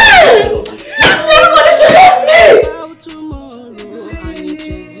 Hey! Everybody should leave me!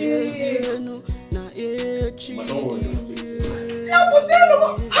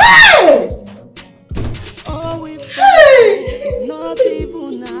 Hey! It's not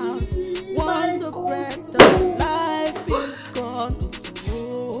even now. Once the breath of life is gone.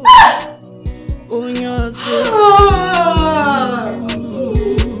 Oh, you're so.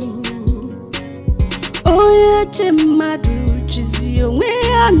 Oh, yeah, Jemadu, Chizio,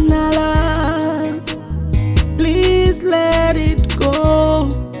 please let it go.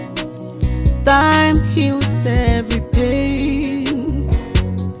 Time heals every pain.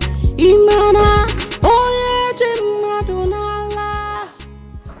 Imana, oh, yeah, Jemadu,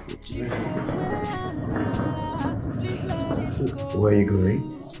 Where are you going?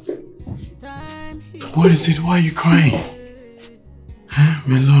 What is it? Why are you crying? Huh,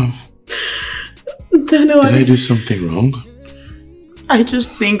 my love? Daniel, did I do something wrong? I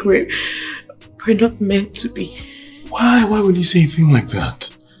just think we're not meant to be. Why? Why would you say a thing like that?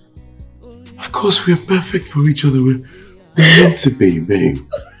 Of course, we're perfect for each other. We're meant to be, babe.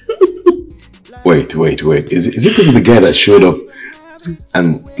 Wait. Is it because of the guy that showed up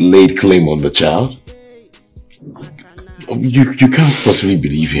and laid claim on the child? You can't possibly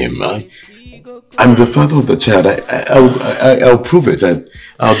believe him. I'm the father of the child. I'll prove it.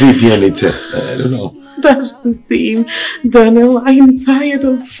 I'll do a DNA test. I don't know. That's the thing, Daniel. I'm tired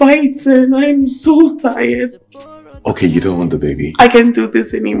of fighting. I'm so tired. Okay, you don't want the baby. I can't do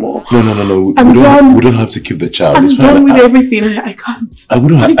this anymore. No. I'm done. We don't have to keep the child. I'm it's fine. done with everything. I can't. I don't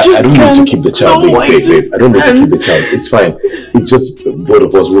need to keep the child. No, babe. I don't need to keep the child. It's fine. It's just both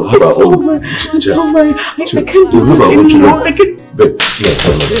of us will have our own child. It's over. I can't do this anymore. I can't. Babe,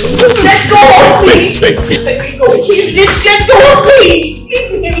 just let go of me. Let go of me.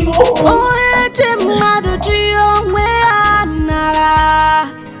 Leave me alone.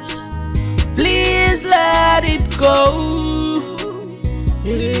 Please let it go.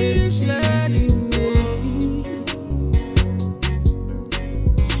 Please let it go.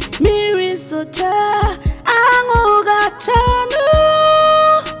 Miri socha angoga chanu.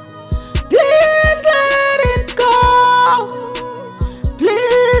 Please let it go.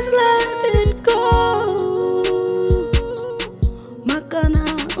 Please let it go. Makana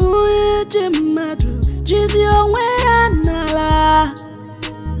uye jemadu jizi onwe anala.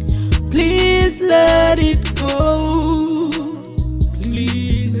 Please let it go.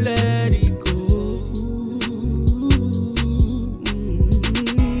 Please let it go.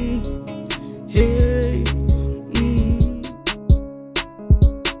 Hey.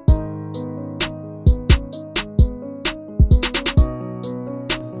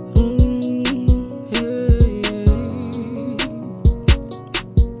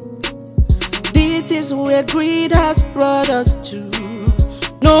 This is where greed has brought us to.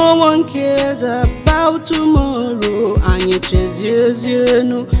 No one cares about tomorrow. Anye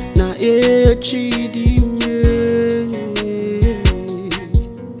chezienu na echidime.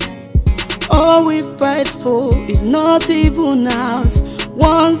 All we fight for is not even ours.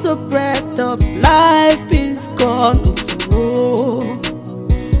 Once the breath of life is gone, oh,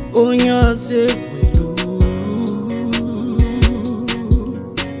 onyase welu.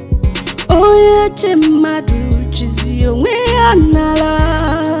 Oye chemadu chizi onwe anala.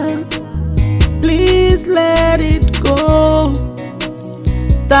 Please let it go.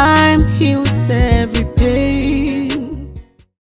 Time heals